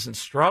bananas and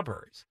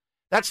strawberries.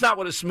 That's not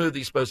what a smoothie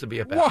is supposed to be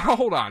about. Well,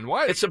 hold on.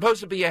 What? It's supposed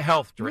to be a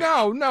health drink.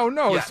 No.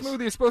 Yes. A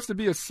smoothie is supposed to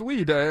be a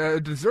sweet,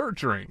 a dessert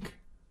drink.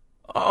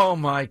 Oh,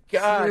 my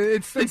God.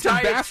 It's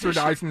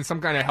bastardized in some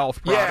kind of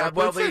health product. Yeah,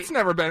 well, it's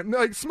never been.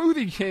 Like,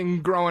 Smoothie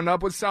King growing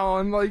up was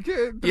selling, like,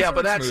 yeah,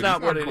 but that's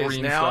not what it is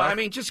now. Stuff. I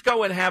mean, just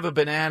go and have a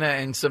banana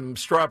and some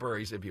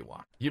strawberries if you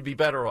want. You'd be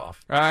better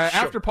off.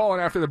 After Paul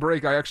and after the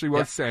break, I actually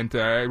was sent.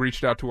 I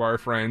reached out to our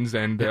friends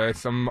and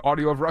some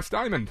audio of Russ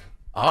Diamond.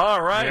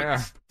 All right.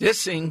 Yeah.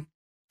 Dissing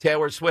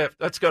Taylor Swift.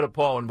 Let's go to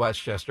Paul in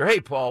Westchester.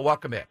 Hey, Paul,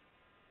 welcome in.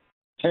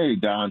 Hey,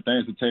 Don,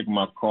 thanks for taking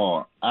my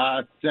call.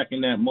 I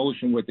second that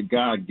motion with the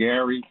guy,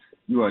 Gary.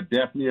 You are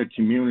definitely a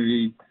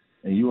community,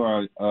 and you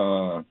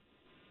are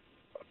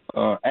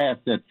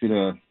asset to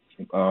the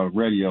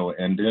radio.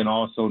 And then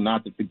also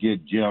not to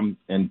forget Jim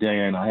and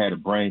Dan. I had a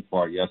brain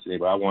fart yesterday,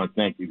 but I want to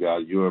thank you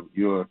guys.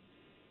 You're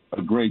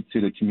a great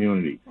to the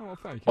community. Oh,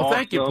 thank you. Well,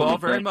 thank you, Paul,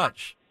 very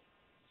much.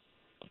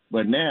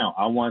 But now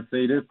I want to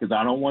say this because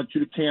I don't want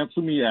you to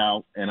cancel me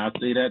out, and I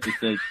say that to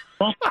say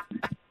Trump.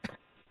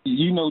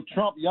 You know,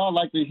 Trump, y'all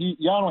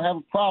don't have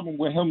a problem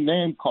with him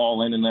name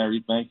calling and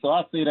everything. So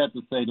I say that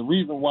to say the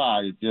reason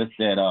why is just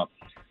that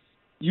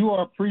you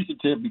are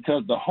appreciative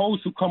because the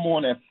hosts who come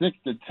on at 6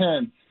 to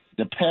 10,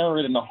 the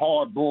parrot and the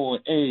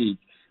hard-boiled egg,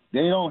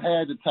 they don't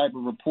have the type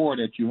of rapport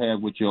that you have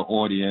with your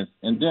audience.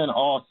 And then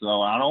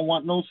also, I don't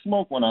want no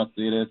smoke when I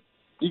say this,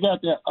 you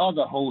got that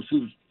other host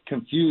who's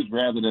confused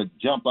rather to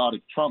jump out of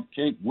Trump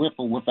cake with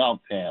or without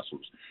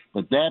tassels.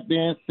 But that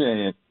being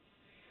said,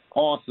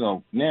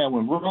 also, now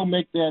when Ro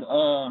make that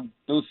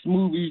those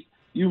smoothies,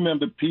 you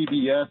remember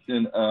PBS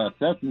and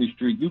Sesame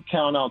Street, you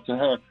count out to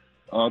her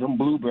them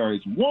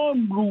blueberries.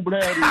 1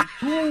 blueberry,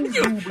 2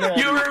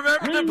 blueberries. You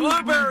remember the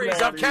blueberries.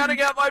 I'm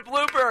counting out my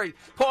blueberries.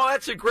 Paul,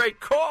 that's a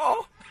great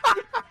call.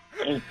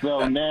 And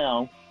so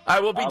now I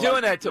will be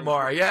doing that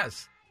tomorrow,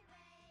 yes.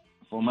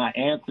 So my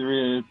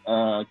answer is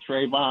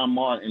Trayvon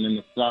Martin in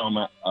the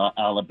Selma,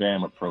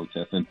 Alabama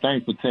protest. And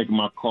thanks for taking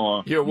my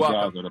call. You're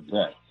welcome. You guys are the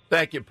best.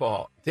 Thank you,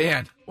 Paul.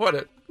 Dan, what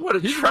a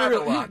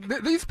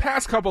travelogue. These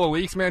past couple of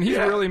weeks, man, he's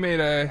really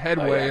made a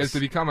headway as to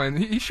becoming.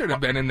 He should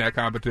have been in that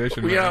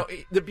competition. You know,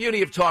 the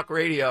beauty of talk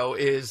radio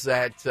is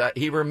that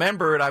he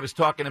remembered I was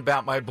talking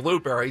about my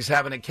blueberries,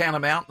 having to count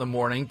them out in the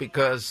morning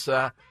because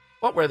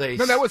what were they?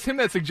 No, that was him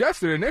that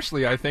suggested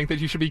initially, I think, that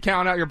you should be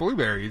counting out your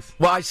blueberries.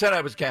 Well, I said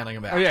I was counting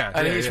them out.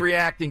 And he's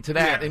reacting to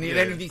that. And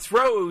he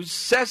throws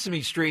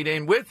Sesame Street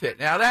in with it.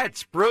 Now,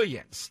 that's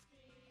brilliance.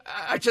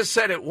 I just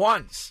said it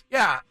once.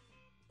 Yeah.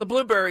 The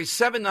blueberries,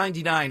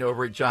 $7.99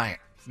 over at Giant.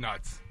 It's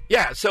nuts.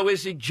 Yeah, so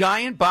is it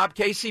Giant? Bob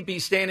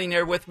KCB standing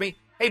there with me?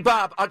 Hey,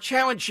 Bob, I'll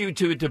challenge you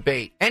to a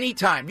debate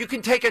anytime. You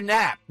can take a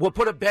nap. We'll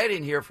put a bed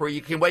in here for you.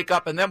 You can wake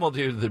up, and then we'll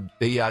do the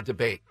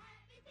debate.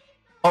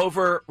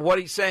 Over what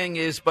he's saying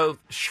is both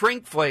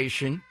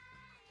shrinkflation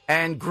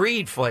and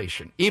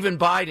greedflation. Even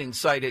Biden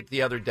cited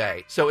the other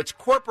day. So it's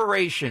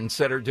corporations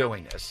that are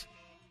doing this.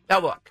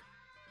 Now, look,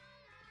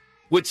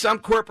 Would some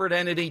corporate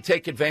entity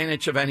take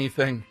advantage of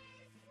anything?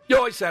 You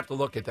always have to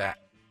look at that.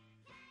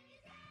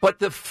 But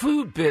the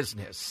food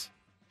business,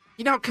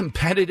 you know how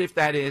competitive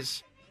that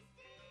is?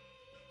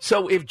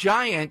 So if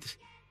Giant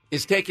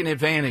is taking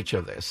advantage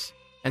of this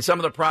and some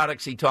of the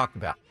products he talked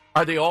about,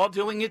 are they all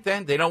doing it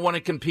then? They don't want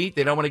to compete?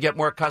 They don't want to get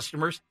more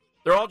customers?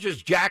 They're all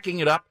just jacking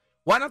it up?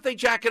 Why don't they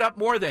jack it up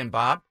more then,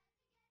 Bob?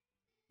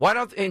 Why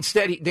don't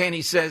instead,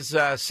 Danny says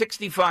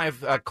 65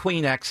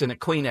 Kleenex in a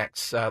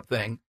Kleenex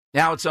thing.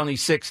 Now it's only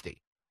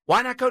 60.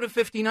 Why not go to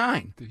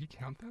 59? Did he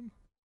count them?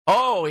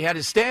 Oh, he had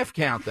his staff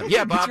count them.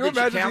 Yeah, Bob, did you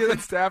imagine count being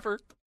a staffer?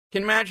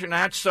 Can you imagine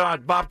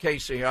that? Bob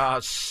Casey,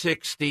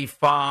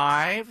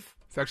 65.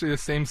 It's actually the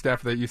same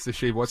staffer that used to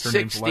shave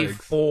what's-her-name's legs.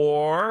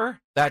 64.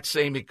 That's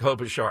Amy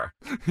Klobuchar.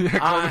 Yeah,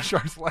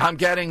 Klobuchar's legs. I'm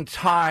getting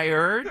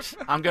tired.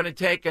 I'm going to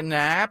take a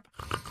nap.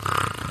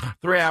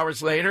 3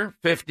 hours later,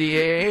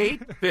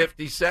 58,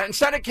 57.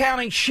 Instead of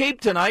counting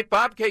sheep tonight,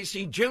 Bob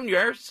Casey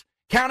Jr.'s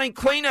counting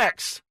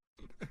Kleenex.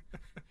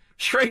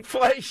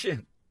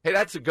 Shrinkflation. Hey,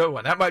 that's a good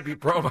one. That might be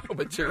promo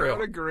material.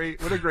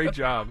 What a great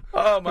job.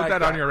 Oh, my God. Put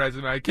that on your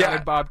resume. I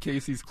counted Bob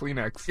Casey's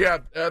Kleenex. Yeah,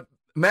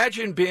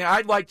 imagine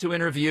I'd like to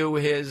interview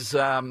his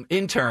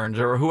interns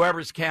or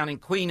whoever's counting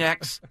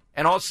Kleenex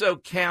and also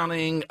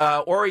counting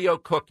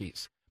Oreo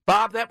cookies.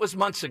 Bob, that was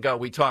months ago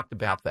we talked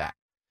about that.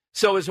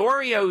 So is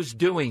Oreos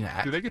doing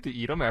that? Do they get to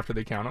eat them after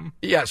they count them?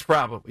 Yes,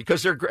 probably.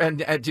 Because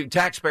and do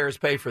taxpayers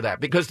pay for that?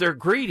 Because they're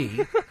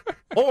greedy.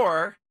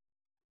 Or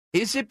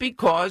is it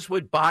because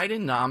with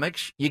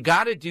Bidenomics, you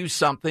got to do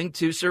something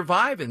to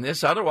survive in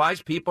this?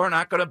 Otherwise, people are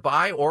not going to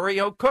buy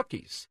Oreo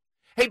cookies.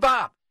 Hey,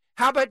 Bob,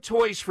 how about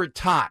Toys for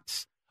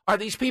Tots? Are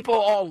these people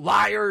all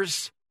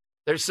liars?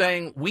 They're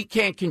saying we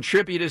can't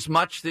contribute as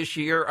much this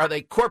year. Are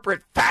they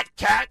corporate fat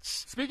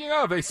cats? Speaking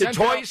of, the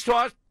toys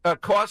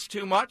cost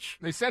too much.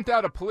 They sent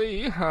out a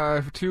plea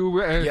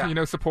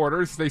to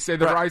supporters. They say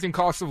the rising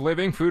costs of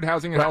living, food,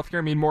 housing, and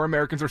healthcare mean more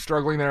Americans are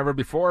struggling than ever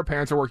before.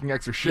 Parents are working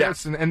extra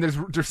shifts, and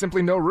there's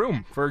simply no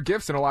room for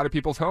gifts in a lot of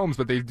people's homes.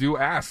 But they do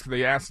ask.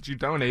 They ask that you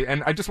donate.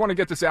 And I just want to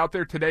get this out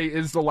there. Today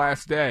is the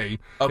last day.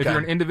 Okay. If you're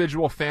an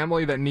individual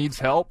family that needs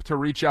help, to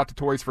reach out to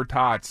Toys for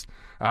Tots.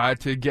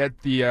 To get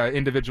the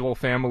individual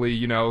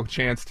family,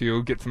 chance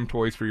to get some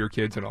toys for your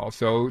kids and all.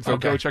 So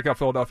go check out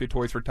Philadelphia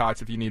Toys for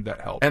Tots if you need that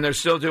help. And they're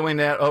still doing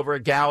that over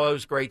at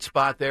Gallows. Great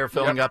spot there,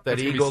 filling up that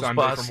Eagles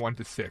Sunday bus. From 1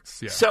 to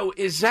 6, yeah. So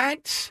is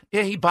that,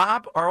 hey,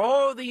 Bob, are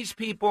all these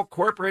people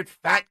corporate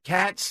fat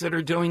cats that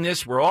are doing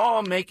this? We're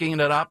all making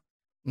it up?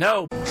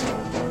 No.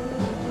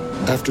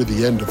 After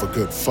the end of a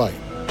good fight,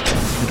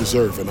 you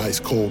deserve an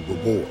ice-cold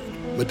reward.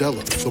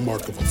 Modelo, the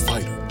mark of a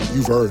fighter.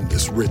 You've earned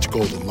this rich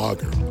golden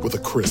lager with a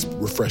crisp,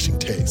 refreshing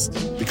taste.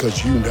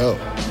 Because you know,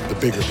 the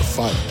bigger the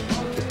fight,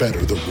 the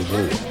better the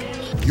reward.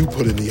 You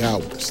put in the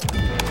hours,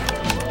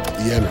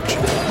 the energy,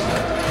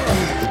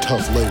 the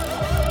tough labor.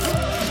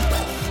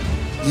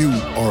 You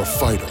are a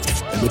fighter,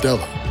 and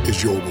Modelo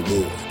is your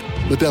reward.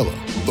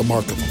 Modelo, the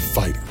mark of a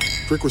fighter.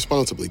 Drink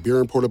responsibly. Beer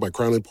imported by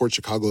Crown Imports,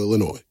 Chicago,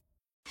 Illinois.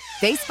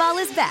 Baseball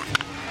is back,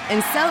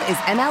 and so is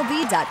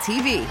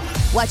MLB.tv.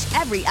 Watch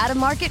every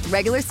out-of-market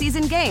regular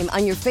season game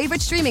on your favorite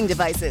streaming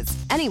devices.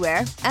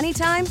 Anywhere,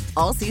 anytime,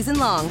 all season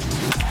long.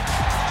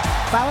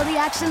 Follow the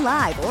action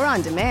live or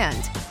on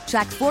demand.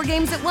 Track 4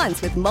 games at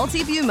once with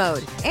multi-view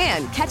mode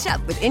and catch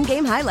up with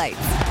in-game highlights.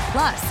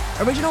 Plus,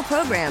 original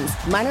programs,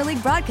 minor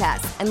league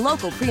broadcasts, and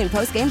local pre- and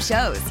post-game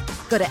shows.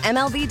 Go to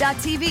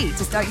MLB.tv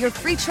to start your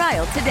free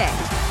trial today.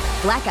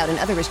 Blackout and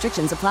other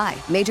restrictions apply.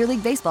 Major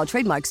League Baseball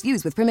trademarks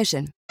used with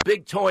permission.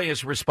 Big Toy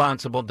is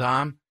responsible,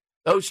 Dom.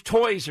 Those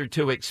toys are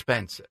too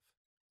expensive.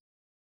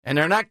 And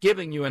they're not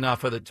giving you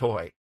enough of the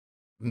toy.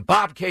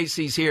 Bob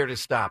Casey's here to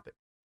stop it.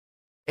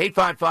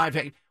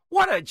 855.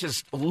 What a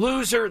just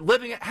loser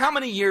living. How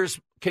many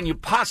years can you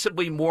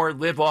possibly more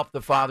live off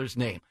the father's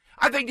name?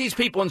 I think these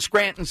people in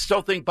Scranton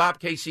still think Bob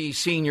Casey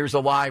Sr.'s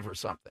alive or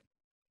something.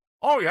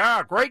 Oh,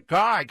 yeah, great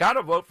guy. Got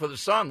to vote for the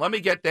son. Let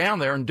me get down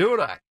there and do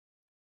that.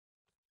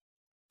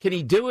 Can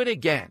he do it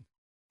again?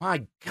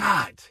 My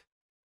God.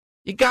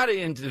 You got to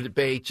end the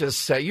debate. Just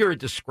say you're a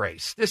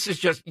disgrace. This is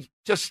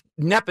just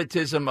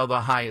nepotism of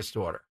the highest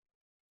order.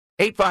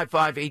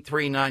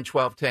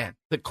 855-839-1210.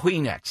 The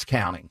Kleenex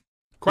counting.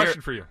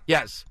 Question for you.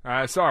 Yes.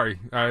 Sorry.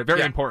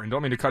 Very important.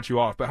 Don't mean to cut you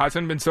off. But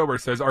Hassan Bin Sober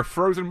says, are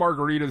frozen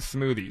margaritas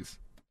smoothies?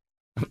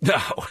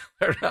 No,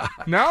 they're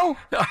not. No?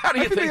 How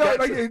do you think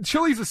that's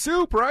chili's a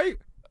soup, right?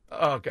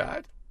 Oh,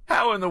 God.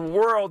 How in the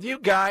world? You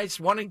guys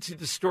wanting to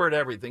distort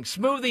everything.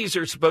 Smoothies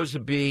are supposed to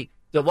be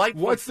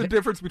delightful. What's the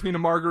difference between a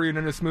margarita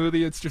and a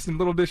smoothie? It's just a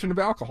little addition of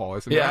alcohol,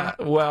 isn't it? Yeah,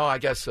 well, I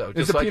guess so.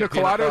 Is just a like pina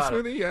colada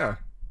smoothie?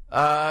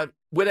 Yeah.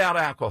 Without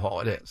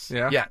alcohol, it is.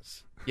 Yeah?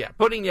 Yes. Yeah.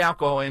 Putting the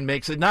alcohol in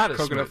makes it not a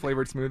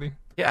coconut-flavored smoothie?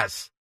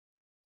 Yes.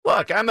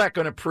 Look, I'm not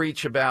going to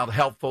preach about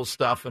healthful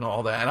stuff and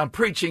all that. I'm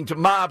preaching to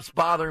mobs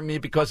bothering me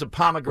because of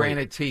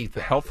pomegranate teeth.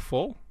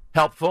 Healthful?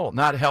 Healthful,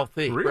 not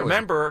healthy. Really?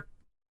 Remember,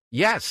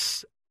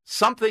 yes,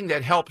 something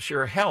that helps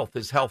your health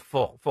is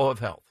healthful, full of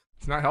health.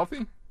 It's not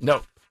healthy?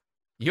 No.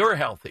 you're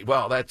healthy.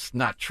 Well, that's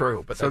not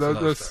true. But so that's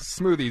those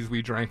smoothies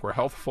we drank were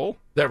healthful?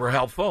 They were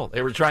healthful.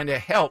 They were trying to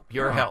help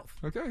your health.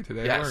 Okay,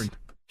 today I learned.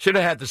 Should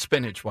have had the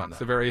spinach one, though.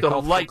 It's a very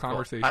helpful Delightful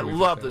conversation. I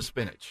love the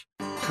spinach.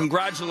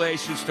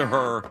 Congratulations to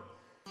her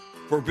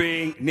for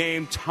being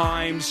named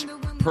Times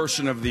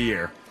Person of the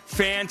Year.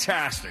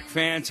 Fantastic,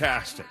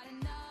 fantastic.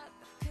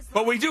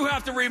 But we do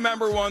have to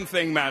remember one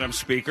thing, Madam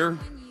Speaker,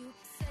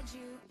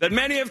 that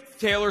many of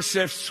Taylor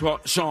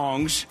Swift's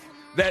songs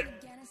that,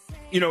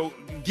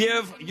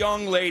 give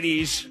young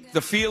ladies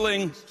the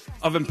feeling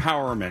of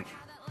empowerment,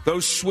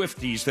 those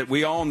Swifties that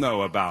we all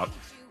know about,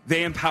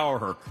 they empower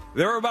her.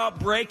 They're about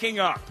breaking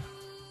up.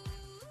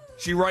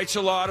 She writes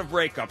a lot of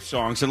breakup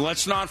songs, and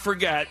let's not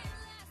forget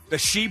that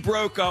she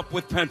broke up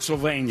with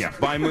Pennsylvania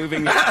by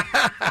moving out.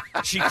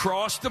 She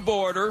crossed the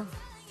border.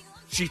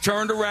 She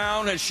turned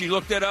around and she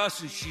looked at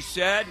us and she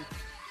said,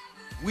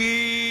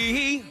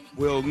 "We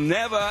will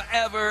never,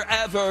 ever,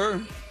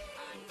 ever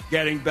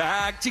getting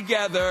back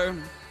together."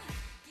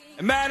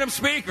 And Madam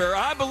Speaker,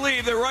 I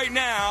believe that right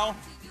now,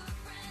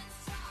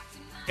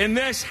 in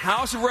this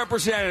House of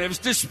Representatives,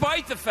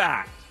 despite the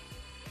fact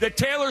that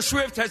Taylor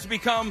Swift has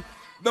become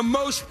the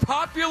most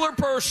popular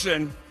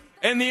person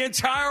in the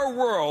entire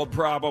world,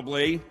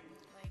 probably,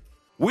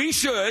 we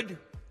should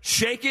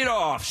shake it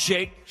off.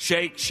 Shake,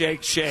 shake,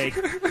 shake, shake.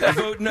 And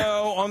vote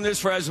no on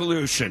this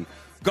resolution.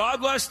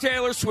 God bless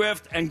Taylor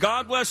Swift, and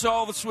God bless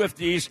all the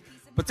Swifties,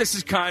 but this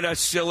is kind of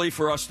silly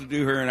for us to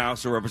do here in the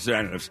House of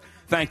Representatives.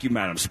 Thank you,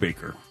 Madam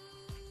Speaker.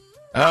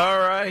 All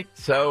right.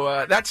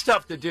 So that's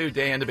tough to do,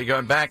 Dan, to be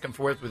going back and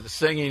forth with the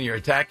singing. You're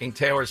attacking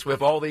Taylor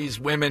Swift, all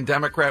these women,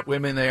 Democrat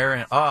women there.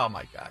 And oh,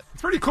 my God.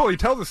 It's pretty cool. He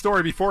tells the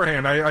story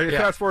beforehand. I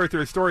fast forward through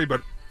the story,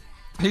 but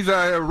he's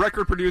a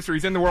record producer.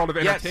 He's in the world of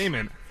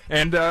entertainment.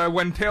 And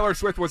when Taylor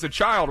Swift was a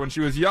child, when she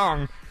was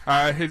young,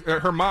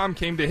 her mom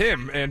came to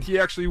him, and he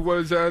actually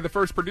was the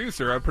first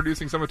producer,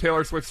 producing some of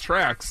Taylor Swift's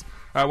tracks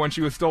when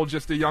she was still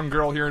just a young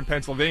girl here in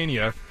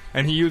Pennsylvania.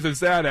 And he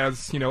uses that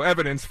as,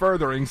 evidence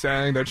furthering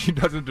saying that she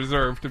doesn't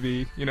deserve to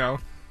be,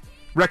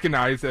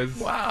 recognized as...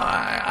 Well,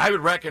 I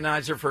would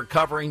recognize her for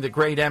covering the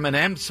great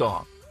Eminem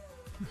song.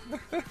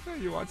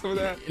 You want some of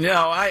that?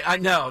 No, I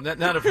know.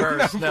 None of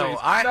hers. No,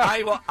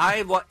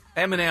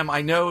 Eminem,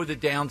 I know the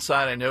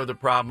downside. I know the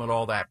problem and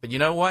all that. But you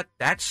know what?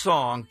 That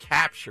song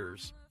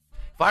captures...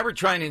 If I were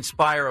trying to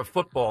inspire a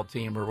football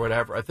team or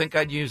whatever, I think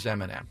I'd use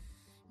Eminem.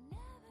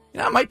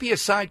 It might be a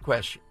side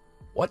question.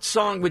 What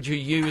song would you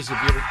use if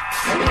you were...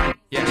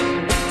 Yeah.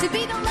 To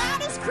be the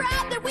loudest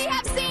crowd that we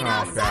have seen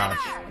all summer.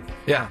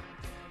 Yeah.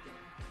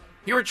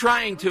 You were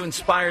trying to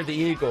inspire the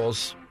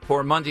Eagles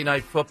for Monday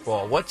Night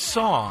Football. What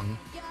song...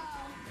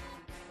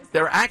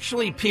 There are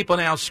actually people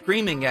now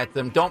screaming at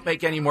them, don't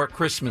make any more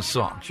Christmas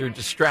songs. You're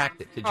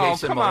distracted. To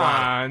Jason come Milano.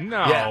 On,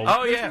 no. Yeah.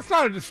 Oh, yeah. It's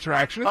not a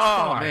distraction. It's oh,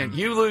 fine. Man.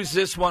 You lose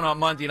this one on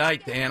Monday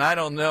night, Dan. I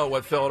don't know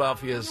what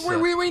Philadelphia's...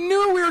 We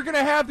knew we were going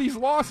to have these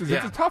losses. Yeah.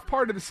 It's a tough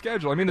part of the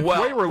schedule. I mean, the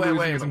way we're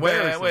losing is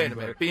embarrassing. Wait a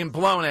minute. Being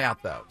blown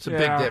out, though. It's a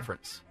big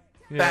difference.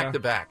 Back to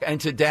back. And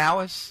to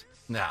Dallas?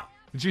 No.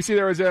 Did you see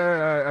there was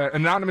an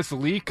anonymous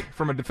leak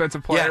from a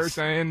defensive player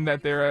saying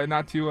that they're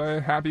not too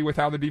happy with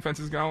how the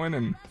defense is going?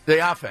 And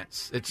the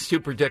offense. It's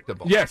too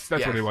predictable. Yes,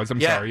 that's what it was. I'm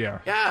sorry, Yeah,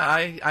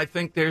 I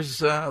think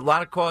there's a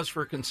lot of cause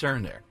for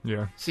concern there.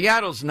 Yeah.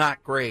 Seattle's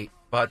not great,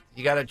 but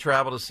you got to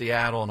travel to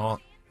Seattle and all.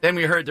 Then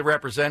we heard the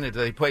representative.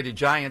 They played the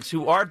Giants,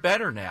 who are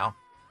better now.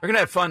 We're going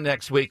to have fun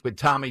next week with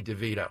Tommy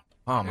DeVito.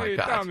 Oh, my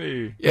God.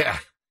 Tommy. Yeah.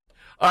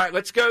 All right,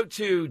 let's go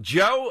to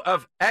Joe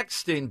of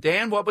Exton.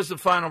 Dan, what was the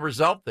final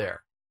result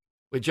there?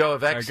 With Joe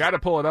of Exton. I got to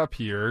pull it up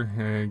here.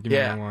 Give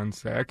me one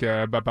sec.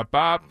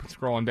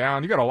 Scrolling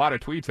down. You got a lot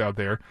of tweets out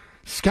there.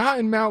 Scott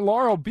and Mount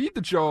Laurel beat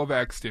the Joe of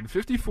Exton,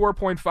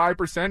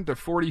 54.5% to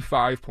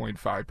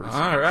 45.5%.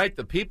 All right,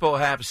 the people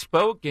have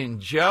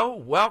spoken.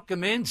 Joe,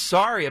 welcome in.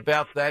 Sorry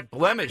about that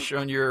blemish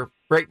on your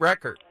great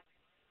record.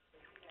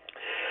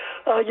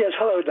 Yes,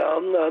 hello,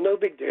 Dom. No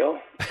big deal.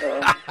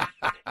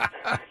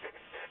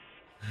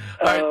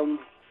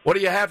 What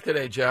do you have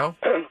today, Joe?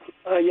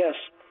 Yes.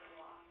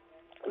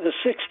 The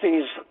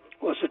 60s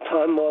was a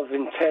time of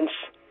intense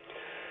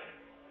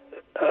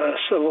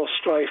civil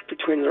strife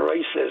between the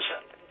races.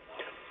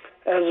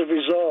 As a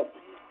result,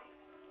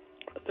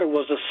 there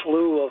was a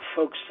slew of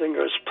folk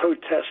singers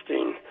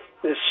protesting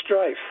this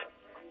strife.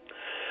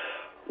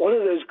 One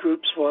of those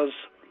groups was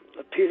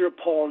Peter,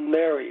 Paul, and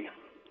Mary,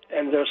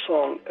 and their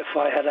song, If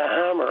I Had a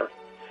Hammer,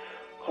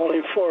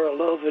 calling for a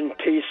love and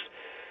peace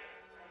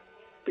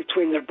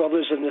between their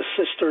brothers and their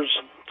sisters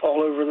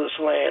all over this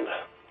land.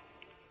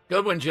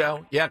 Good one,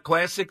 Joe. Yeah,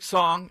 classic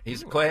song.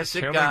 He's a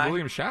classic guy.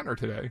 William Shatner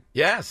today.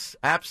 Yes,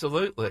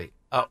 absolutely.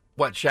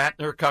 What,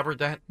 Shatner covered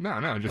that?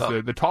 No, just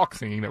the talk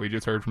singing that we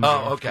just heard from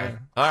Joe. Oh, okay. Yeah.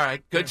 All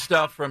right, good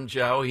stuff from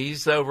Joe.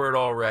 He's over it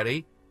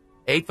already.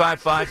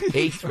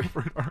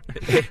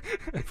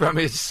 855-8 from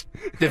his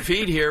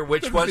defeat here,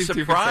 which was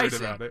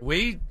surprising.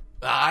 We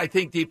I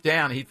think deep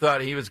down he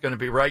thought he was going to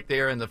be right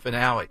there in the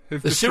finale,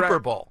 the Super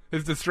Bowl.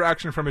 His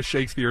distraction from his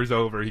Shakespeare's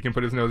over. He can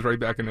put his nose right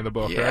back into the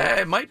book. Yeah, right?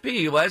 It might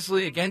be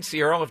Leslie against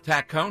the Earl of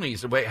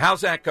Taconi's. Wait,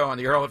 how's that going?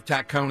 The Earl of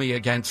Tacony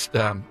against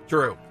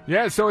Drew.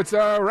 Yeah, so it's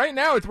right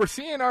now we're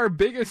seeing our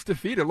biggest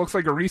defeat. It looks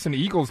like a recent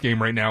Eagles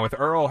game right now with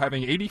Earl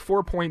having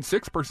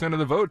 84.6% of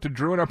the vote to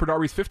Drew and Upper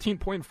Darby's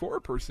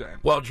 15.4%.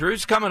 Well,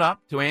 Drew's coming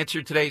up to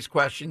answer today's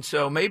question,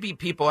 so maybe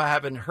people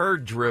haven't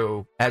heard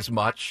Drew as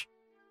much.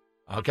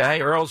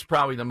 Okay, Earl's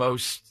probably the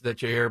most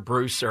that you hear,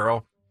 Bruce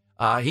Earl.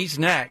 He's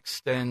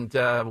next, and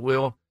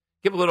we'll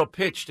give a little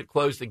pitch to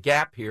close the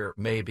gap here,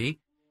 maybe.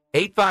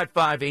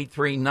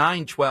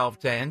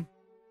 855-839-1210.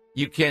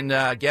 You can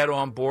get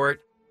on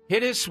board.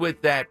 Hit us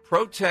with that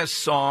protest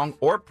song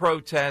or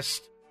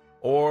protest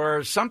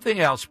or something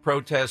else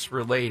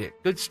protest-related.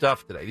 Good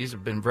stuff today. These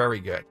have been very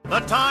good. The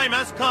time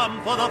has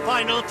come for the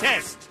final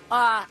test.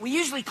 We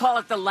usually call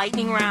it the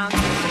lightning round.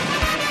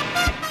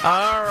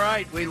 All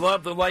right, we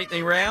love the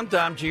lightning round.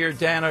 Dom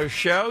Giordano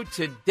Show.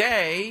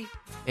 Today,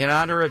 in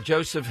honor of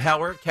Joseph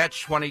Heller,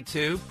 Catch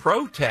 22,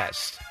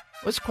 protest.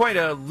 It was quite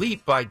a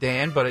leap by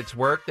Dan, but it's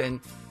worked.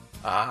 And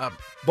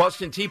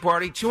Boston Tea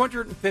Party,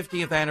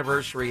 250th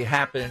anniversary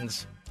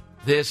happens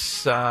this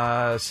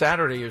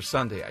Saturday or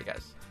Sunday, I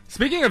guess.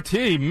 Speaking of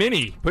tea,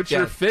 Minnie, put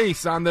your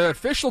face on the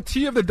official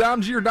tea of the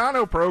Dom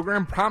Giordano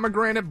program,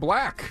 Pomegranate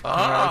Black.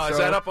 Is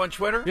that up on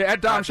Twitter? Yeah,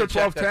 at Dom Show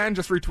 1210,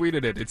 just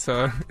retweeted it. It's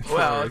I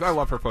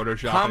love her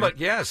Photoshop.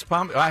 Yes,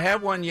 I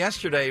had one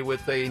yesterday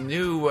with a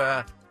new,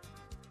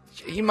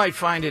 you might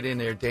find it in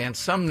there, Dan,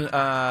 some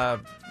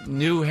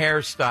new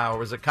hairstyle. It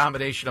was a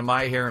combination of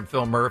my hair and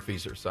Phil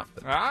Murphy's or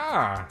something.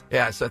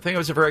 Yes, I think it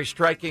was a very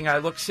striking, I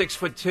look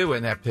 6'2"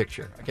 in that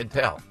picture. I can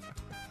tell.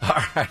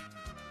 All right.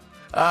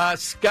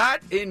 Scott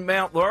in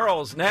Mount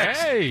Laurel's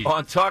next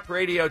on Talk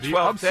Radio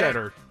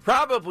 1210.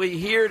 Probably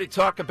here to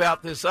talk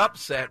about this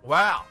upset.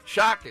 Wow,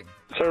 shocking.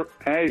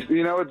 Hey,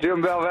 you know what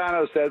Jim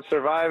Valvano said,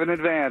 survive in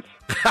advance.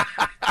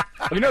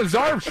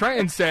 Zarv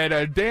Trenton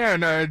said, Dan,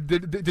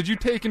 did you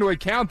take into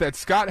account that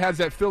Scott has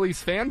that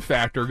Phillies fan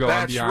factor going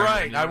That's behind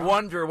right. him, you know? I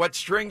wonder what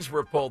strings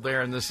were pulled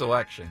there in this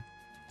election.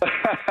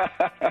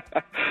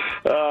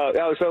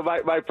 So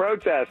my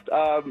protest,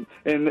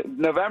 in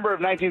November of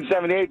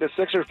 1978, the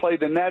Sixers played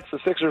the Nets. The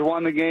Sixers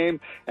won the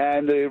game,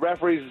 and the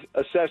referees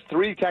assessed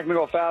 3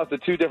 technical fouls to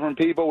 2 different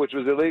people, which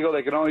was illegal.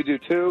 They could only do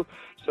 2.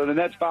 So the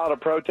Nets filed a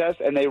protest,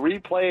 and they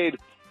replayed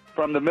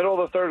from the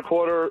middle of the third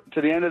quarter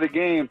to the end of the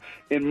game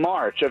in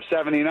March of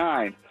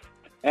 79.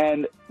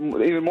 And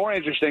even more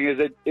interesting is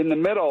that in the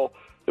middle,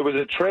 there was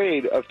a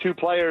trade of 2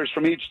 players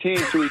from each team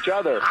to each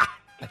other.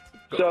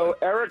 So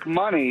Eric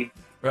Money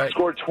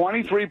scored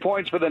 23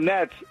 points for the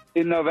Nets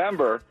in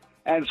November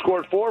and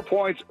scored 4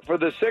 points for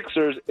the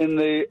Sixers in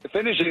the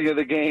finishing of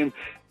the game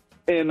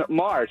in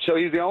March. So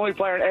he's the only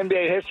player in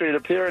NBA history to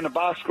appear in the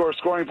box score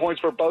scoring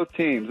points for both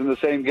teams in the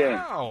same game.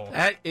 Wow.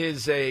 That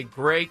is a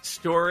great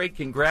story.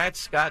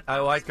 Congrats, Scott. I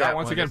like that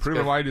once one. again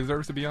proving why he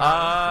deserves to be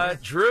on.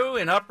 Drew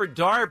in Upper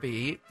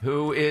Darby,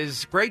 who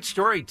is great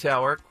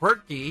storyteller,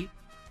 quirky,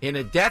 in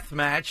a death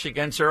match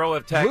against Earl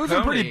of Tacony.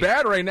 Losing pretty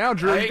bad right now,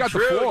 Drew. Hey, you got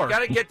Drew, the floor. You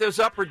got to get those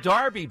Upper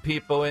Darby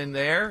people in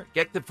there.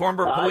 Get the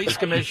former police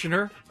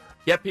commissioner.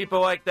 Get people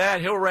like that.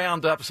 He'll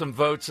round up some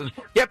votes. And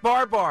get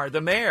Barbar,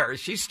 the mayor.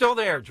 Is she still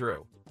there,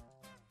 Drew?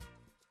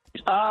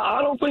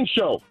 I don't think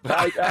so.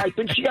 I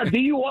think she got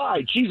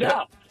DUI. She's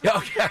out.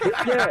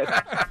 Okay.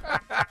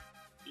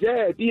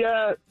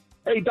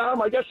 Hey,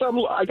 Dom, I guess I'm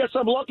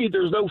lucky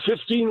there's no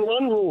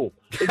 15-run rule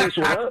in this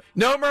one, huh?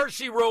 No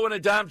mercy rule in a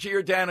Dom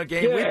Giordano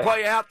game. Yeah. We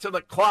play out to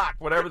the clock,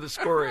 whatever the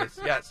score is.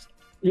 Yes.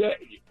 Yeah.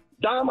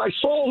 Dom, I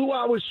saw who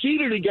I was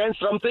seated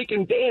against, and I'm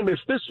thinking, damn, if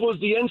this was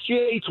the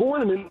NCAA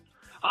tournament,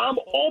 I'm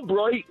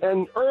Albright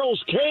and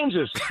Earl's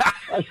Kansas.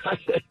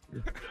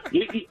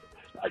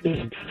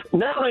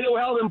 Now I know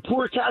how them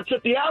poor cats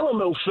at the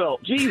Alamo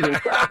felt. Jesus,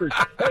 crackers.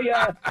 Hey,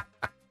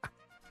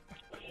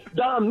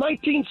 Dom,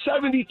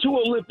 1972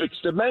 Olympics,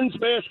 the men's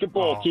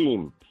basketball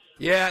team.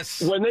 Yes.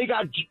 When they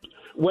got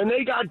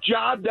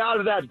jobbed out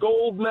of that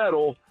gold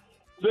medal,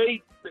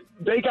 they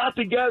got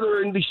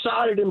together and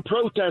decided in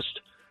protest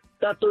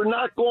that they're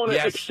not going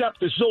to accept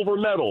the silver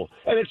medal.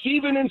 And it's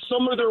even in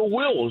some of their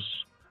wills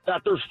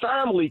that their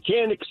family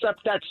can't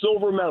accept that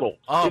silver medal.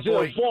 It's in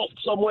a vault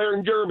somewhere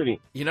in Germany.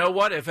 You know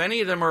what? If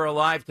any of them are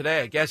alive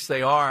today, I guess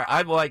they are,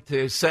 I'd like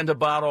to send a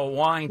bottle of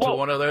wine to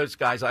one of those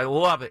guys. I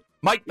love it.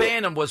 Mike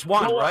Bannum was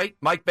one, right?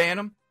 Mike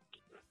Bannum?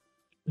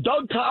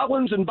 Doug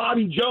Collins and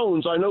Bobby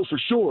Jones, I know for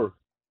sure.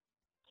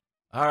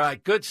 All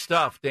right, good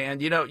stuff, Dan.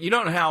 You don't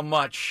know how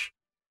much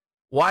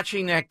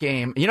watching that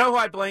game. You know who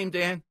I blame,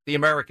 Dan? The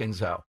Americans,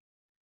 though.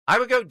 I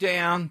would go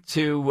down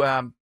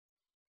to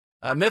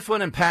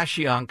Mifflin and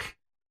Passyunk,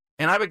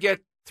 and I would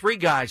get 3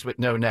 guys with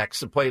no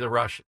necks to play the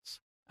Russians.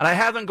 And I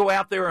have them go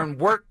out there in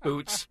work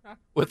boots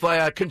with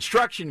a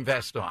construction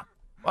vest on.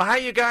 Well, how are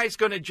you guys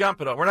going to jump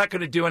it all? We're not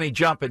going to do any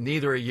jumping,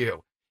 neither are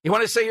you. You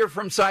want to say you're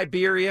from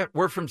Siberia?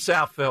 We're from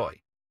South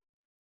Philly.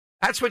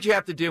 That's what you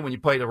have to do when you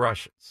play the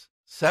Russians.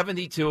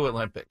 72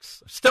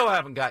 Olympics. Still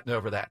haven't gotten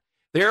over that.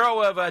 The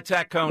Earl of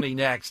Tacony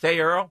next. Hey,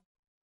 Earl.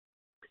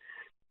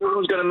 I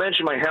was going to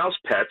mention my house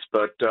pets,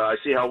 but I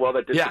see how well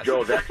that did for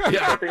Joe. I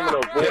think I'm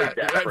going to avoid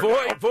that.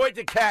 Avoid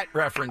the cat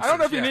references. I don't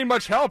know if you need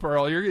much help,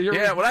 Earl.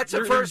 Well, that's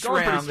the first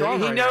round.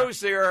 He knows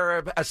there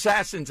are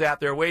assassins out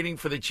there waiting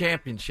for the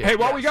championship. Hey,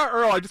 while we got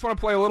Earl, I just want to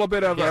play a little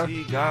bit of...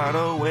 He got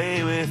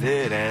away with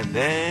it, and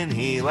then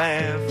he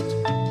left.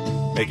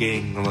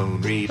 Making loan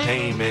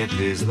repayment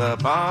is the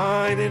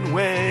Biden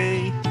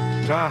way.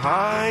 To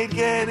hide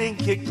getting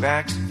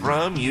kickbacks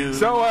from you.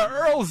 So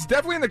Earl's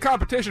definitely in the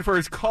competition for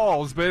his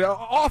calls, but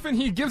often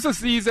he gives us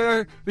these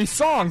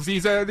songs,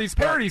 these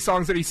parody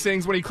songs that he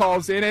sings when he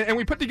calls in, and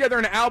we put together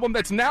an album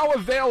that's now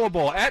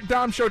available at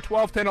Dom Show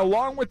 1210,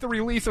 along with the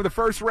release of the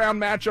first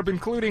round matchup,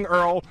 including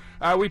Earl.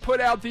 We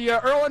put out the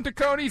Earl and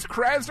Tacony's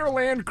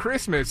Krasnerland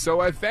Christmas.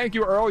 So thank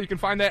you, Earl. You can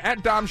find that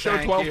at Dom Show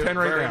 1210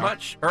 right now. Very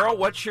much, Earl.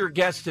 What's your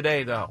guess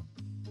today, though?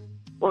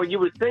 Well, you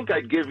would think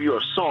I'd give you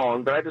a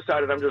song, but I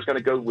decided I'm just going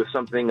to go with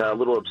something a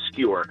little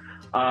obscure.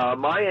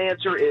 My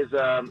answer is,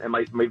 and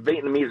my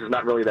Vietnamese is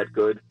not really that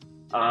good,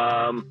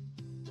 a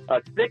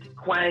Thick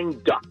Quang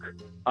Duc.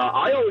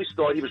 I always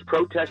thought he was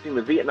protesting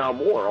the Vietnam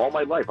War all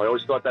my life. I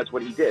always thought that's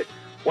what he did.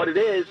 What it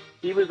is,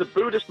 he was a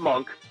Buddhist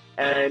monk,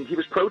 and he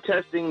was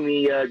protesting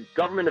the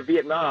government of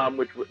Vietnam,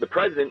 which the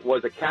president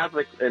was a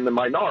Catholic in the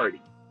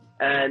minority.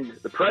 And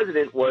the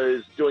president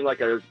was doing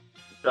like a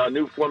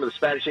new form of the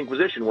Spanish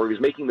Inquisition, where he was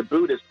making the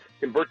Buddhists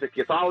convert to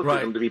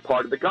Catholicism to be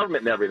part of the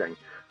government and everything.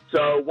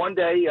 So one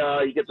day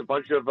he gets a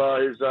bunch of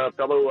his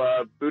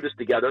fellow Buddhists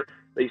together.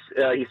 He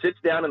sits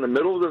down in the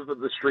middle of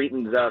the street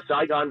in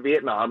Saigon,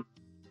 Vietnam,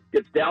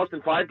 gets doused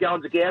in 5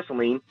 gallons of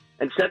gasoline,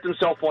 and sets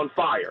himself on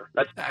fire.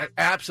 That's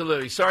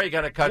absolutely. Sorry, you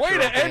got to cut you off. Way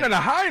to end on a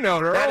high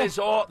note, Earl. That is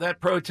all.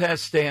 That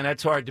protest stand,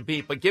 that's hard to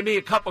beat. But give me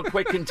a couple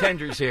quick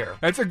contenders here.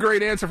 That's a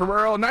great answer from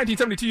Earl.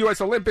 1972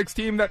 U.S. Olympics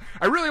team. That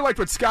I really liked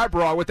what Scott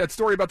brought with that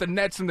story about the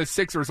Nets and the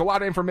Sixers. A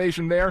lot of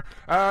information there.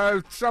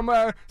 Some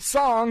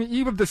song,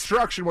 Eve of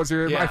Destruction was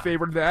my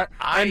favorite of that.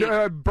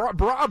 And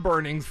bra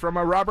burnings from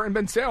Robert and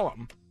Ben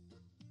Salem.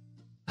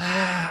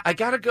 I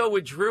got to go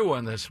with Drew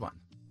on this one.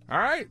 All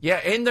right.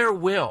 Yeah, in their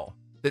will.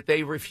 That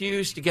they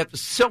refused to get the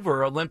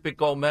silver Olympic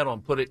gold medal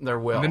and put it in their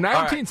will. The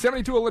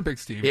 1972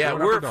 Olympics team. Yeah,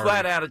 we're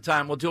flat out of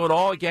time. We'll do it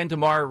all again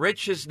tomorrow.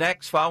 Rich is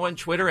next. Follow on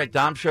Twitter at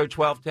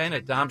DomShow1210,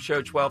 at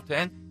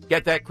DomShow1210.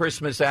 Get that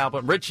Christmas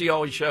album. Richie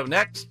Always Show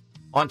next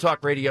on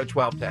Talk Radio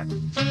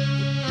 1210.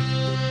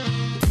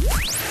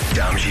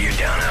 Dom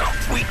Giordano,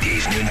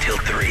 weekdays noon till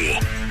 3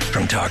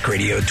 from Talk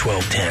Radio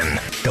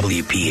 1210,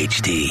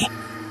 WPHT.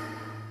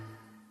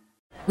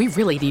 We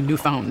really need new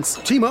phones.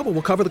 T-Mobile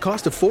will cover the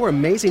cost of 4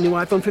 amazing new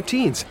iPhone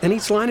 15s, and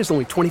each line is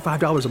only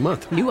 $25 a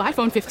month. New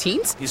iPhone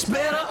 15s? It's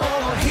better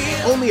over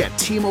here. Only at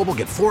T-Mobile,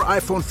 get 4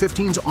 iPhone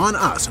 15s on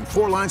us and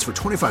 4 lines for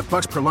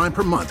 $25 per line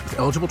per month with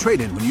eligible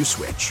trade-in when you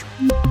switch.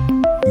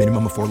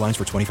 Minimum of 4 lines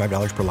for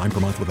 $25 per line per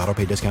month with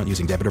autopay discount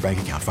using debit or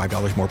bank account.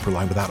 $5 more per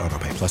line without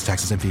autopay, plus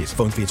taxes and fees.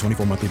 Phone fee at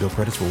 24 monthly bill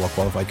credits for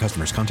well-qualified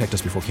customers. Contact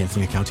us before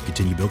canceling account to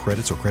continue bill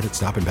credits or credit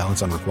stop and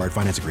balance on required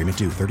finance agreement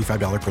due.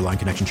 $35 per line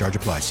connection charge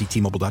applies. See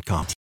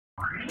T-Mobile.com.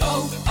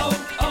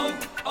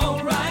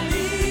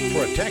 O'Reilly.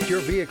 Protect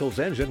your vehicle's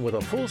engine with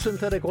a full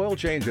synthetic oil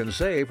change and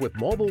save with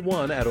Mobile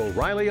One at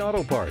O'Reilly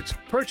Auto Parts.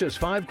 Purchase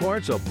 5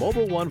 quarts of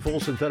Mobile One full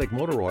synthetic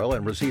motor oil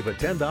and receive a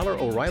 $10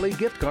 O'Reilly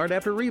gift card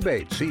after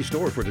rebate. See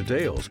store for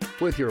details.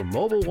 With your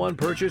Mobile One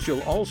purchase,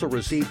 you'll also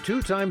receive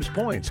 2 times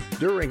points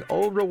during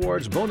Old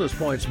Rewards Bonus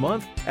Points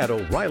Month at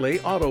O'Reilly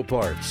Auto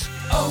Parts.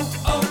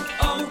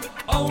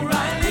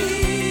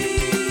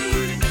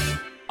 O'Reilly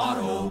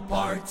Auto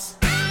Parts.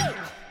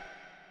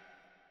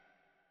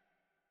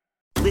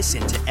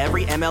 Listen to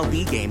every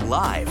MLB game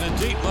live. In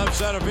the deep left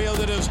center field,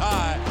 it is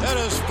high, it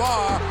is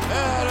far,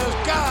 it is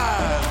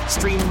gone.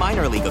 Stream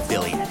minor league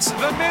affiliates.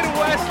 The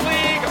Midwest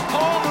League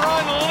home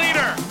run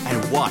leader.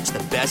 And watch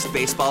the best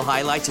baseball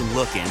highlights and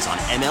look-ins on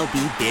MLB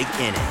Big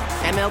Inning.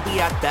 MLB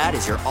At Bat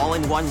is your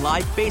all-in-one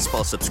live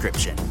baseball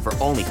subscription for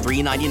only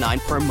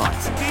 $3.99 per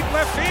month. Deep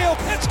left field,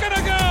 it's gonna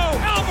go.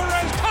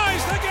 Alvarez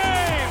ties the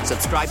game.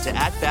 Subscribe to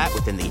At Bat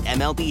within the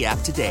MLB app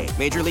today.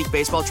 Major League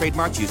Baseball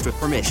trademarks used with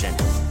permission.